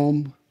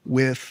home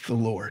with the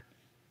Lord.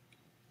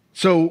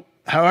 So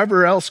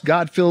however else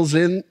God fills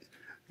in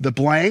the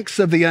blanks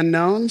of the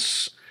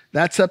unknowns,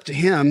 that's up to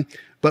him.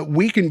 But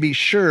we can be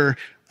sure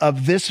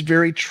of this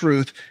very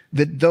truth,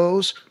 that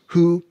those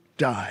who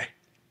die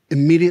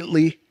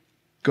immediately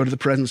go to the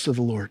presence of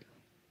the Lord.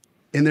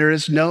 And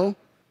there's no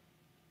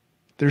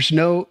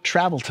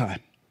travel time.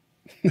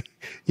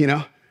 You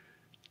know,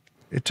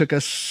 it took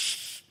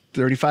us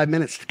 35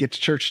 minutes to get to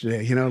church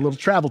today, a little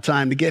travel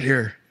time to get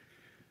here.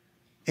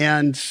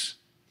 And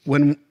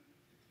when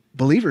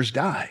believers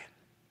die,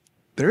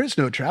 there is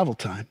no travel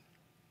time.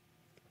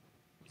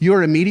 You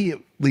are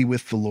immediately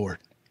with the Lord.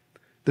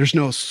 There's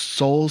no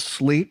soul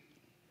sleep.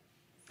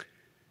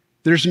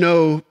 There's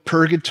no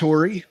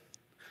purgatory,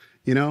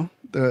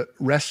 the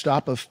rest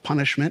stop of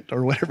punishment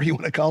or whatever you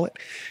want to call it.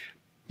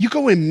 You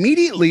go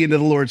immediately into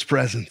the Lord's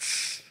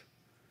presence.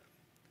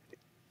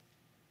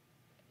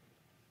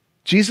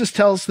 Jesus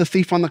tells the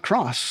thief on the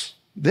cross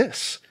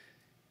this.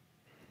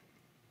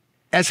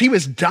 As he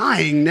was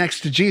dying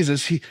next to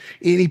Jesus,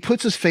 he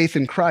puts his faith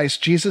in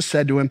Christ. Jesus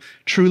said to him,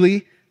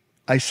 truly,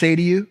 I say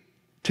to you,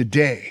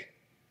 today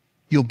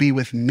you'll be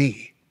with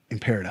me in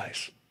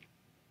paradise.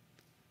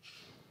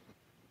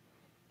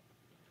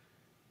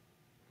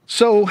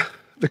 So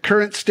the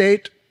current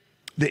state,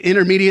 the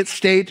intermediate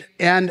state,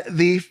 and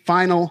the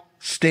final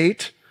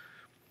state,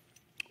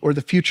 or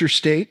the future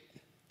state,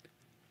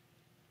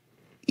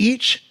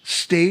 each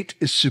state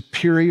is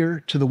superior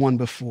to the one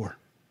before.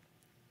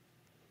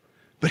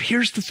 But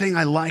here's the thing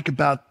I like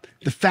about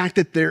the fact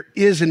that there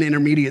is an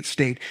intermediate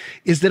state,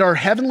 is that our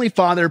Heavenly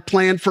Father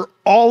planned for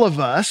all of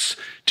us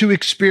to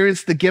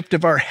experience the gift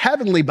of our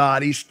heavenly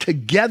bodies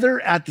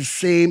together at the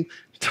same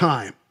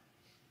time.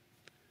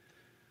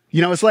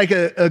 It's like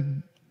a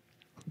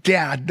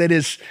dad that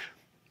is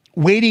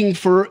waiting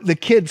for the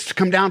kids to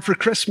come down for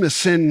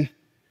Christmas, and,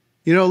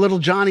 little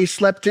Johnny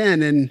slept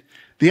in, and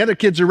the other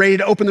kids are ready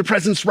to open the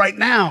presents right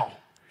now.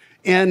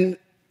 And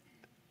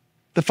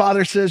the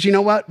father says, you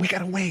know what? We got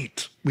to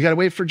wait. We got to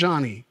wait for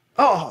Johnny.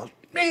 Oh,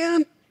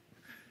 man.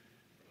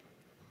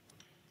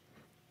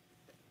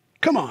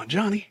 Come on,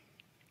 Johnny.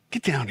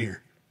 Get down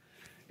here.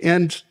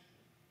 And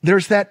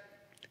there's that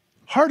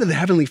heart of the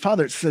Heavenly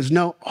Father that says,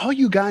 no, all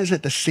you guys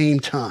at the same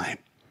time.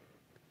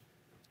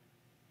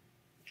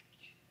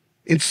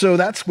 And so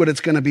that's what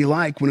it's going to be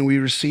like when we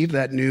receive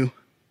that new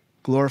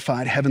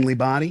glorified heavenly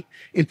body.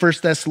 In 1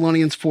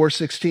 Thessalonians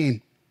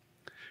 4:16,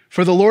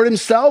 for the Lord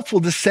himself will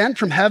descend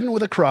from heaven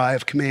with a cry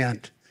of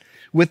command,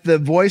 with the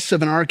voice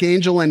of an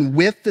archangel, and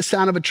with the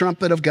sound of a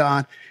trumpet of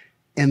God,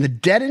 and the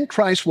dead in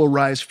Christ will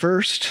rise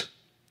first.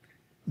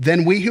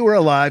 Then we who are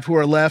alive, who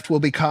are left, will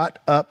be caught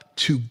up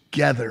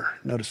together.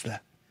 Notice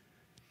that.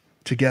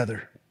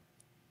 Together.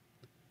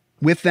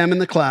 With them in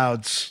the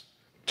clouds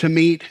to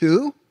meet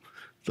who?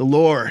 The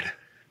Lord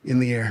in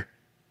the air,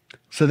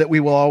 so that we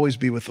will always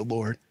be with the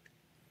Lord.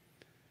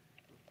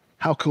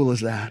 How cool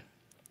is that?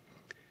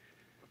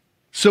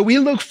 So we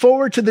look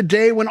forward to the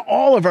day when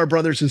all of our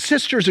brothers and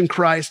sisters in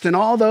Christ and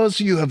all those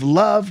you have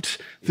loved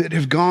that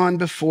have gone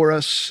before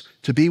us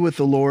to be with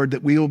the Lord,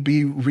 that we will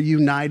be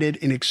reunited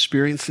and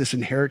experience this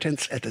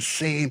inheritance at the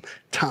same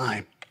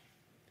time.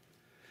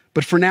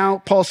 But for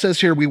now, Paul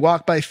says here, we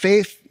walk by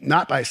faith,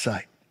 not by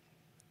sight.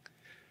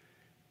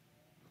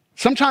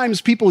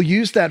 Sometimes people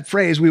use that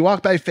phrase, we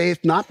walk by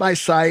faith, not by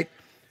sight,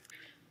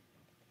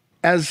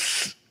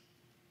 as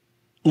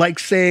like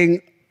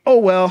saying, oh,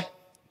 well,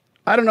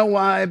 I don't know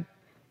why,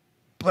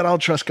 but I'll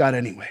trust God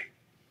anyway.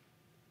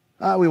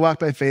 We walk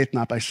by faith,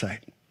 not by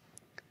sight.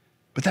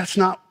 But that's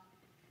not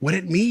what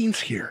it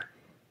means here.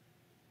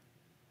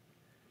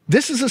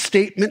 This is a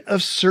statement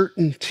of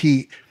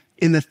certainty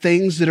in the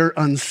things that are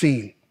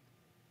unseen.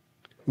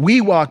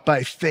 We walk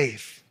by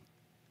faith,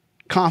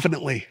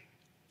 confidently,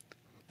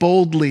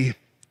 boldly,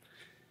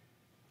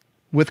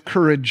 with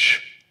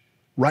courage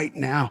right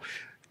now,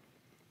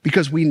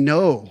 because we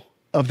know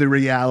of the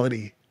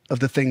reality of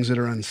the things that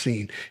are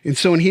unseen. And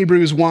so in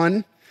Hebrews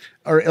 1,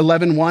 or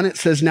 11:1, it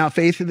says, now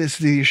faith is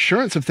the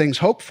assurance of things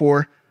hoped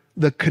for,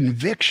 the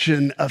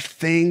conviction of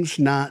things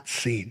not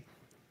seen.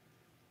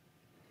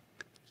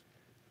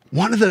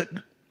 One of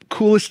the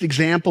coolest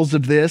examples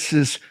of this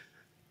is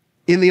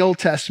in the Old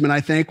Testament,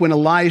 I think, when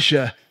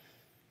Elijah,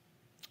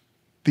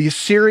 the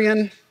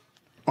Assyrian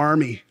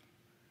army,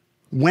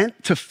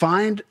 went to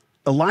find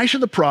Elijah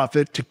the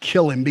prophet to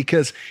kill him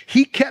because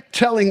he kept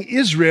telling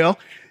Israel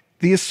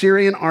the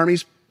Assyrian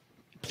army's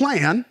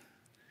plan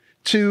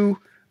to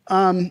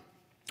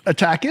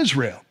attack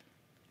Israel.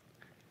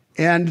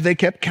 And they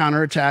kept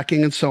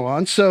counterattacking and so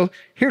on. So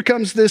here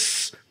comes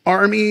this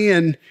army,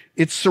 and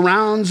it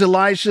surrounds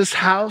Elijah's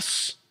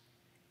house.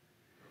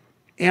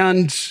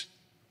 And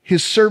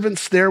his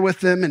servant's there with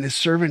them, and his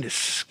servant is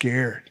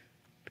scared.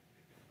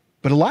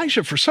 But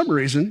Elijah, for some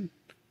reason,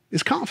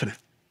 is confident.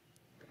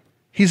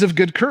 He's of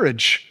good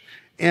courage.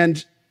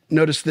 And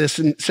notice this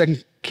in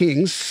 2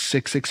 Kings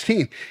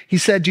 6:16. He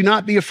said, do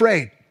not be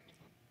afraid,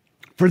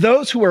 for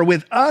those who are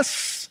with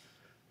us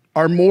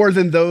are more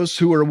than those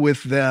who are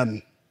with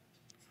them.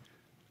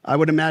 I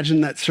would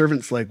imagine that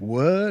servant's like,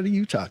 what are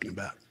you talking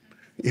about?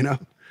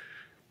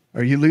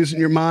 Are you losing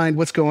your mind?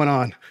 What's going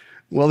on?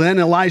 Well, then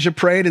Elijah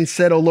prayed and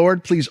said, oh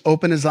Lord, please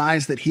open his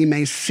eyes that he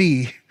may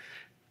see.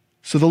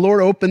 So the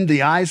Lord opened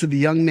the eyes of the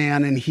young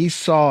man, and he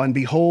saw, and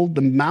behold,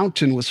 the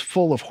mountain was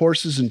full of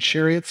horses and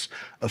chariots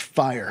of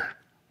fire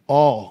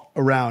all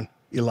around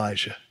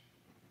Elijah.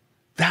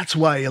 That's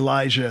why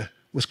Elijah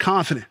was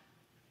confident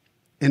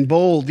and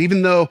bold.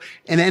 Even though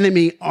an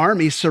enemy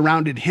army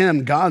surrounded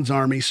him, God's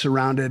army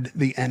surrounded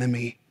the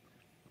enemy.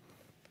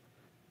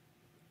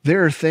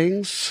 There are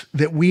things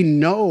that we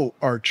know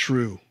are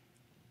true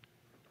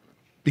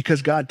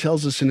because God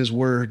tells us in his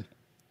word.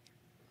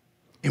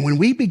 And when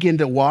we begin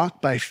to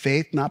walk by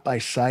faith, not by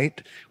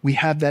sight, we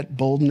have that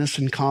boldness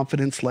and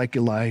confidence like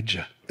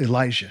Elijah.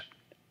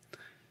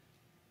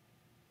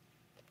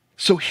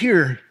 So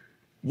here,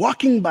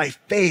 walking by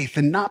faith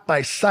and not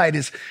by sight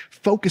is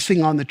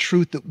focusing on the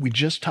truth that we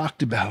just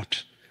talked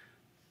about,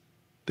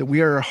 that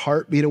we are a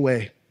heartbeat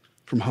away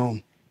from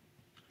home.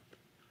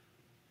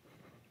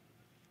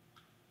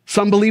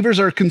 Some believers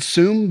are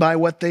consumed by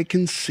what they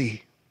can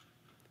see.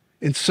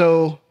 And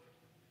so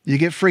you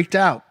get freaked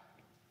out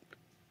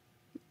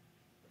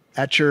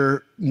at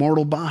your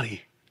mortal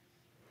body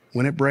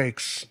when it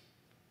breaks,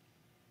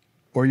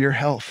 or your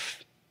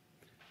health,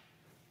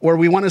 or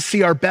we want to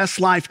see our best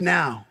life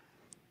now.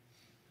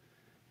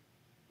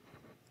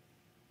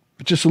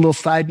 But just a little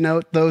side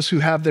note, those who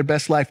have their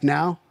best life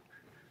now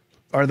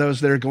are those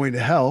that are going to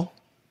hell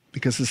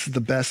because this is the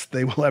best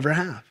they will ever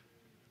have.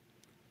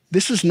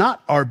 This is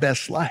not our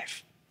best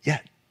life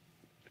yet.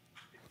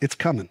 It's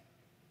coming.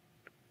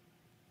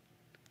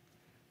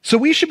 So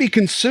we should be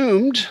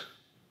consumed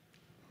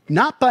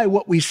not by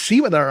what we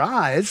see with our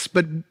eyes,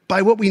 but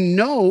by what we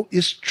know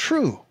is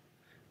true.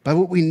 By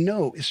what we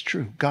know is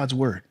true, God's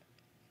word.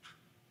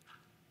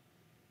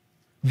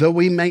 though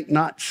we might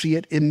not see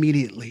it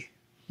immediately.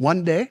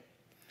 One day,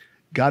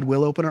 God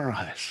will open our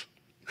eyes,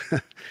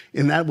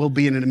 and that will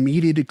be an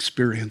immediate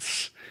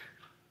experience,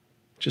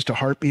 just a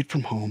heartbeat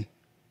from home.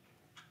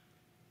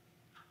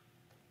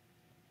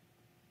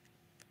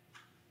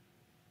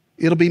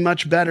 It'll be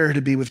much better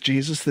to be with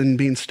Jesus than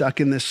being stuck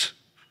in this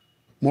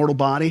mortal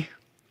body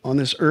on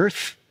this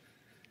earth.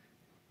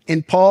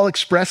 And Paul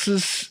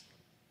expresses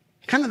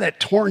kind of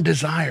that torn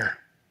desire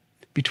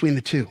between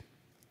the two.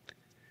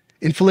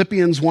 In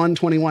Philippians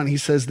 1:21, he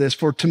says this,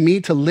 "For to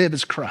me to live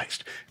is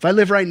Christ." If I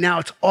live right now,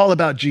 it's all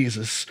about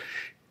Jesus.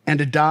 And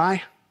to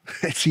die,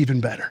 it's even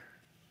better.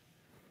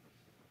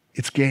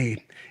 It's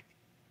gain.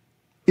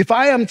 If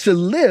I am to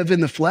live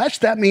in the flesh,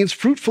 that means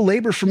fruitful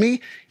labor for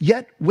me,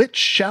 yet which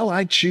shall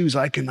I choose?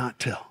 I cannot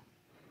tell.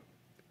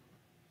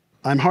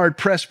 I'm hard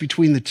pressed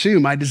between the two.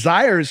 My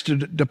desire is to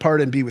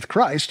depart and be with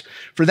Christ,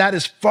 for that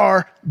is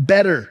far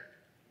better.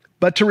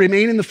 But to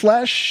remain in the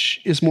flesh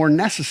is more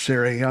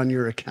necessary on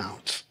your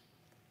account.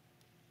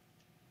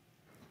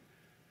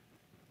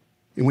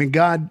 And when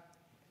God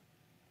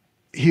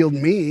healed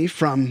me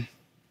from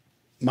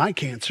my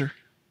cancer,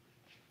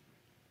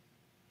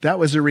 that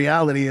was a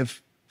reality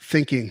of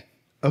thinking,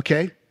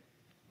 okay,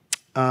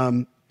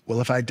 well,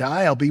 if I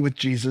die, I'll be with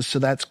Jesus, so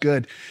that's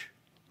good.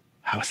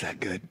 How is that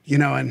good?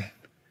 And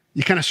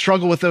you kind of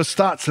struggle with those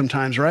thoughts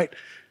sometimes, right?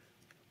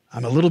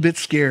 I'm a little bit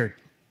scared,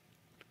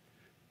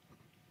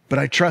 but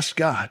I trust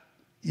God.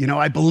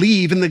 I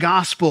believe in the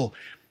gospel.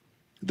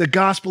 The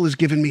gospel has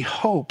given me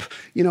hope.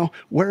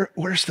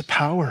 Where's the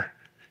power?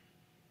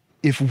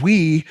 If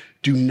we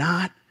do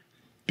not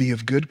be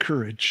of good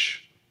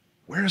courage,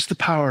 where's the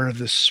power of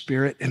the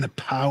Spirit and the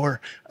power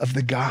of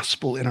the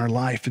gospel in our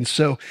life? And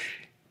so,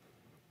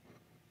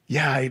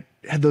 I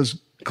had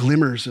those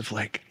glimmers of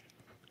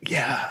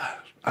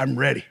I'm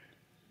ready.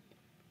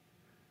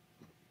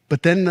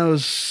 But then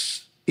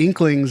those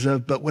inklings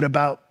of, but what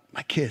about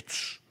my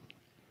kids?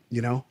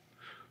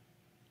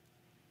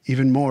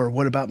 Even more,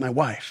 what about my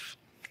wife?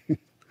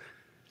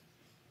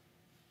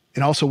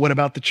 And also, what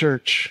about the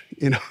church?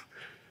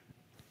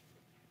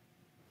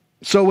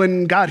 So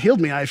when God healed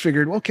me, I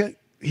figured, okay,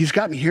 he's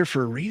got me here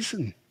for a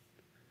reason.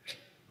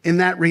 In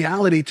that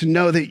reality, to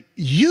know that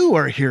you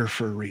are here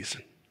for a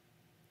reason.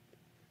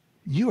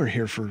 You are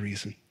here for a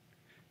reason.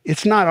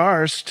 It's not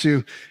ours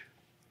to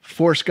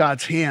force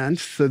God's hand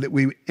so that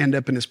we end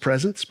up in his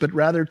presence, but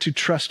rather to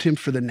trust him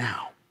for the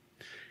now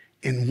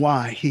and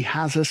why he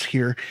has us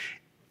here.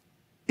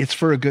 It's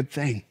for a good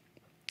thing.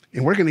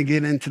 And we're going to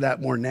get into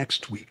that more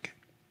next week.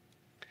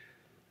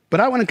 But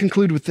I want to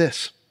conclude with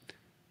this.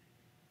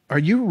 Are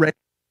you ready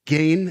to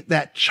gain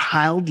that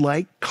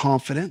childlike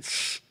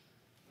confidence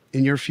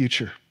in your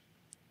future?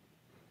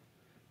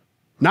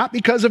 Not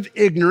because of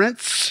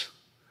ignorance,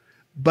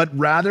 but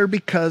rather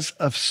because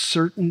of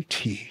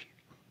certainty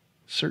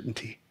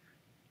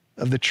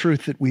of the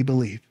truth that we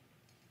believe.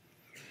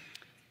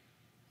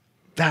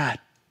 That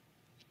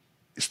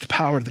is the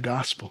power of the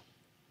gospel.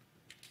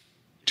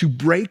 To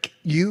break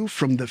you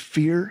from the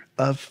fear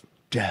of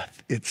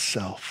death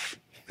itself.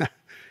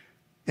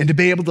 And to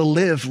be able to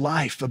live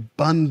life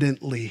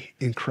abundantly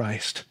in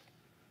Christ.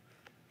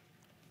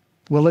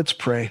 Well, let's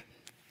pray.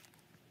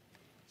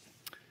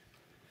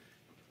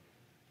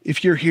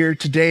 If you're here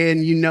today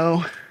and you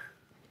know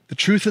the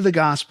truth of the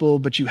gospel,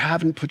 but you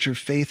haven't put your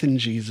faith in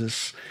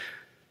Jesus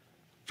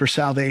for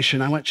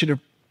salvation, I want you to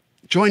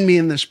join me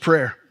in this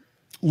prayer.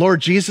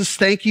 Lord Jesus,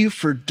 thank you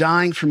for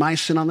dying for my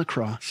sin on the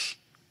cross.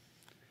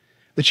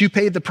 That you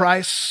paid the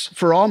price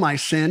for all my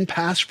sin,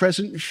 past,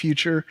 present, and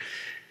future,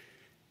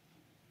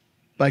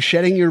 by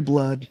shedding your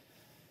blood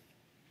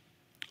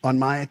on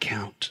my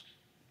account.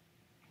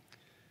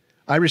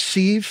 I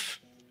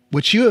receive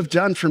what you have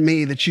done for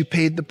me, that you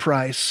paid the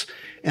price,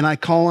 and I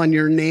call on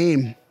your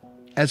name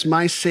as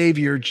my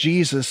Savior,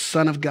 Jesus,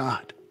 Son of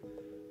God.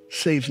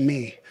 Save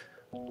me,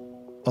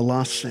 a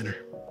lost sinner.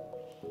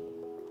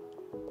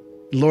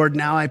 Lord,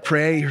 now I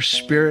pray your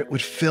Spirit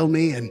would fill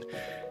me and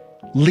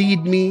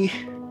lead me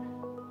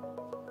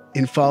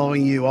in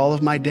following you all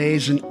of my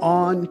days and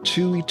on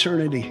to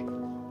eternity.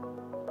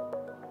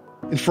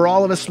 And for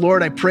all of us,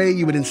 Lord, I pray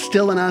you would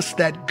instill in us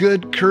that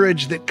good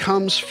courage that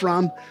comes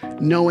from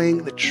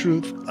knowing the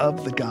truth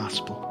of the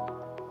gospel.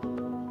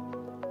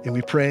 And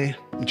we pray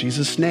in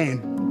Jesus'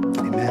 name,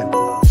 amen.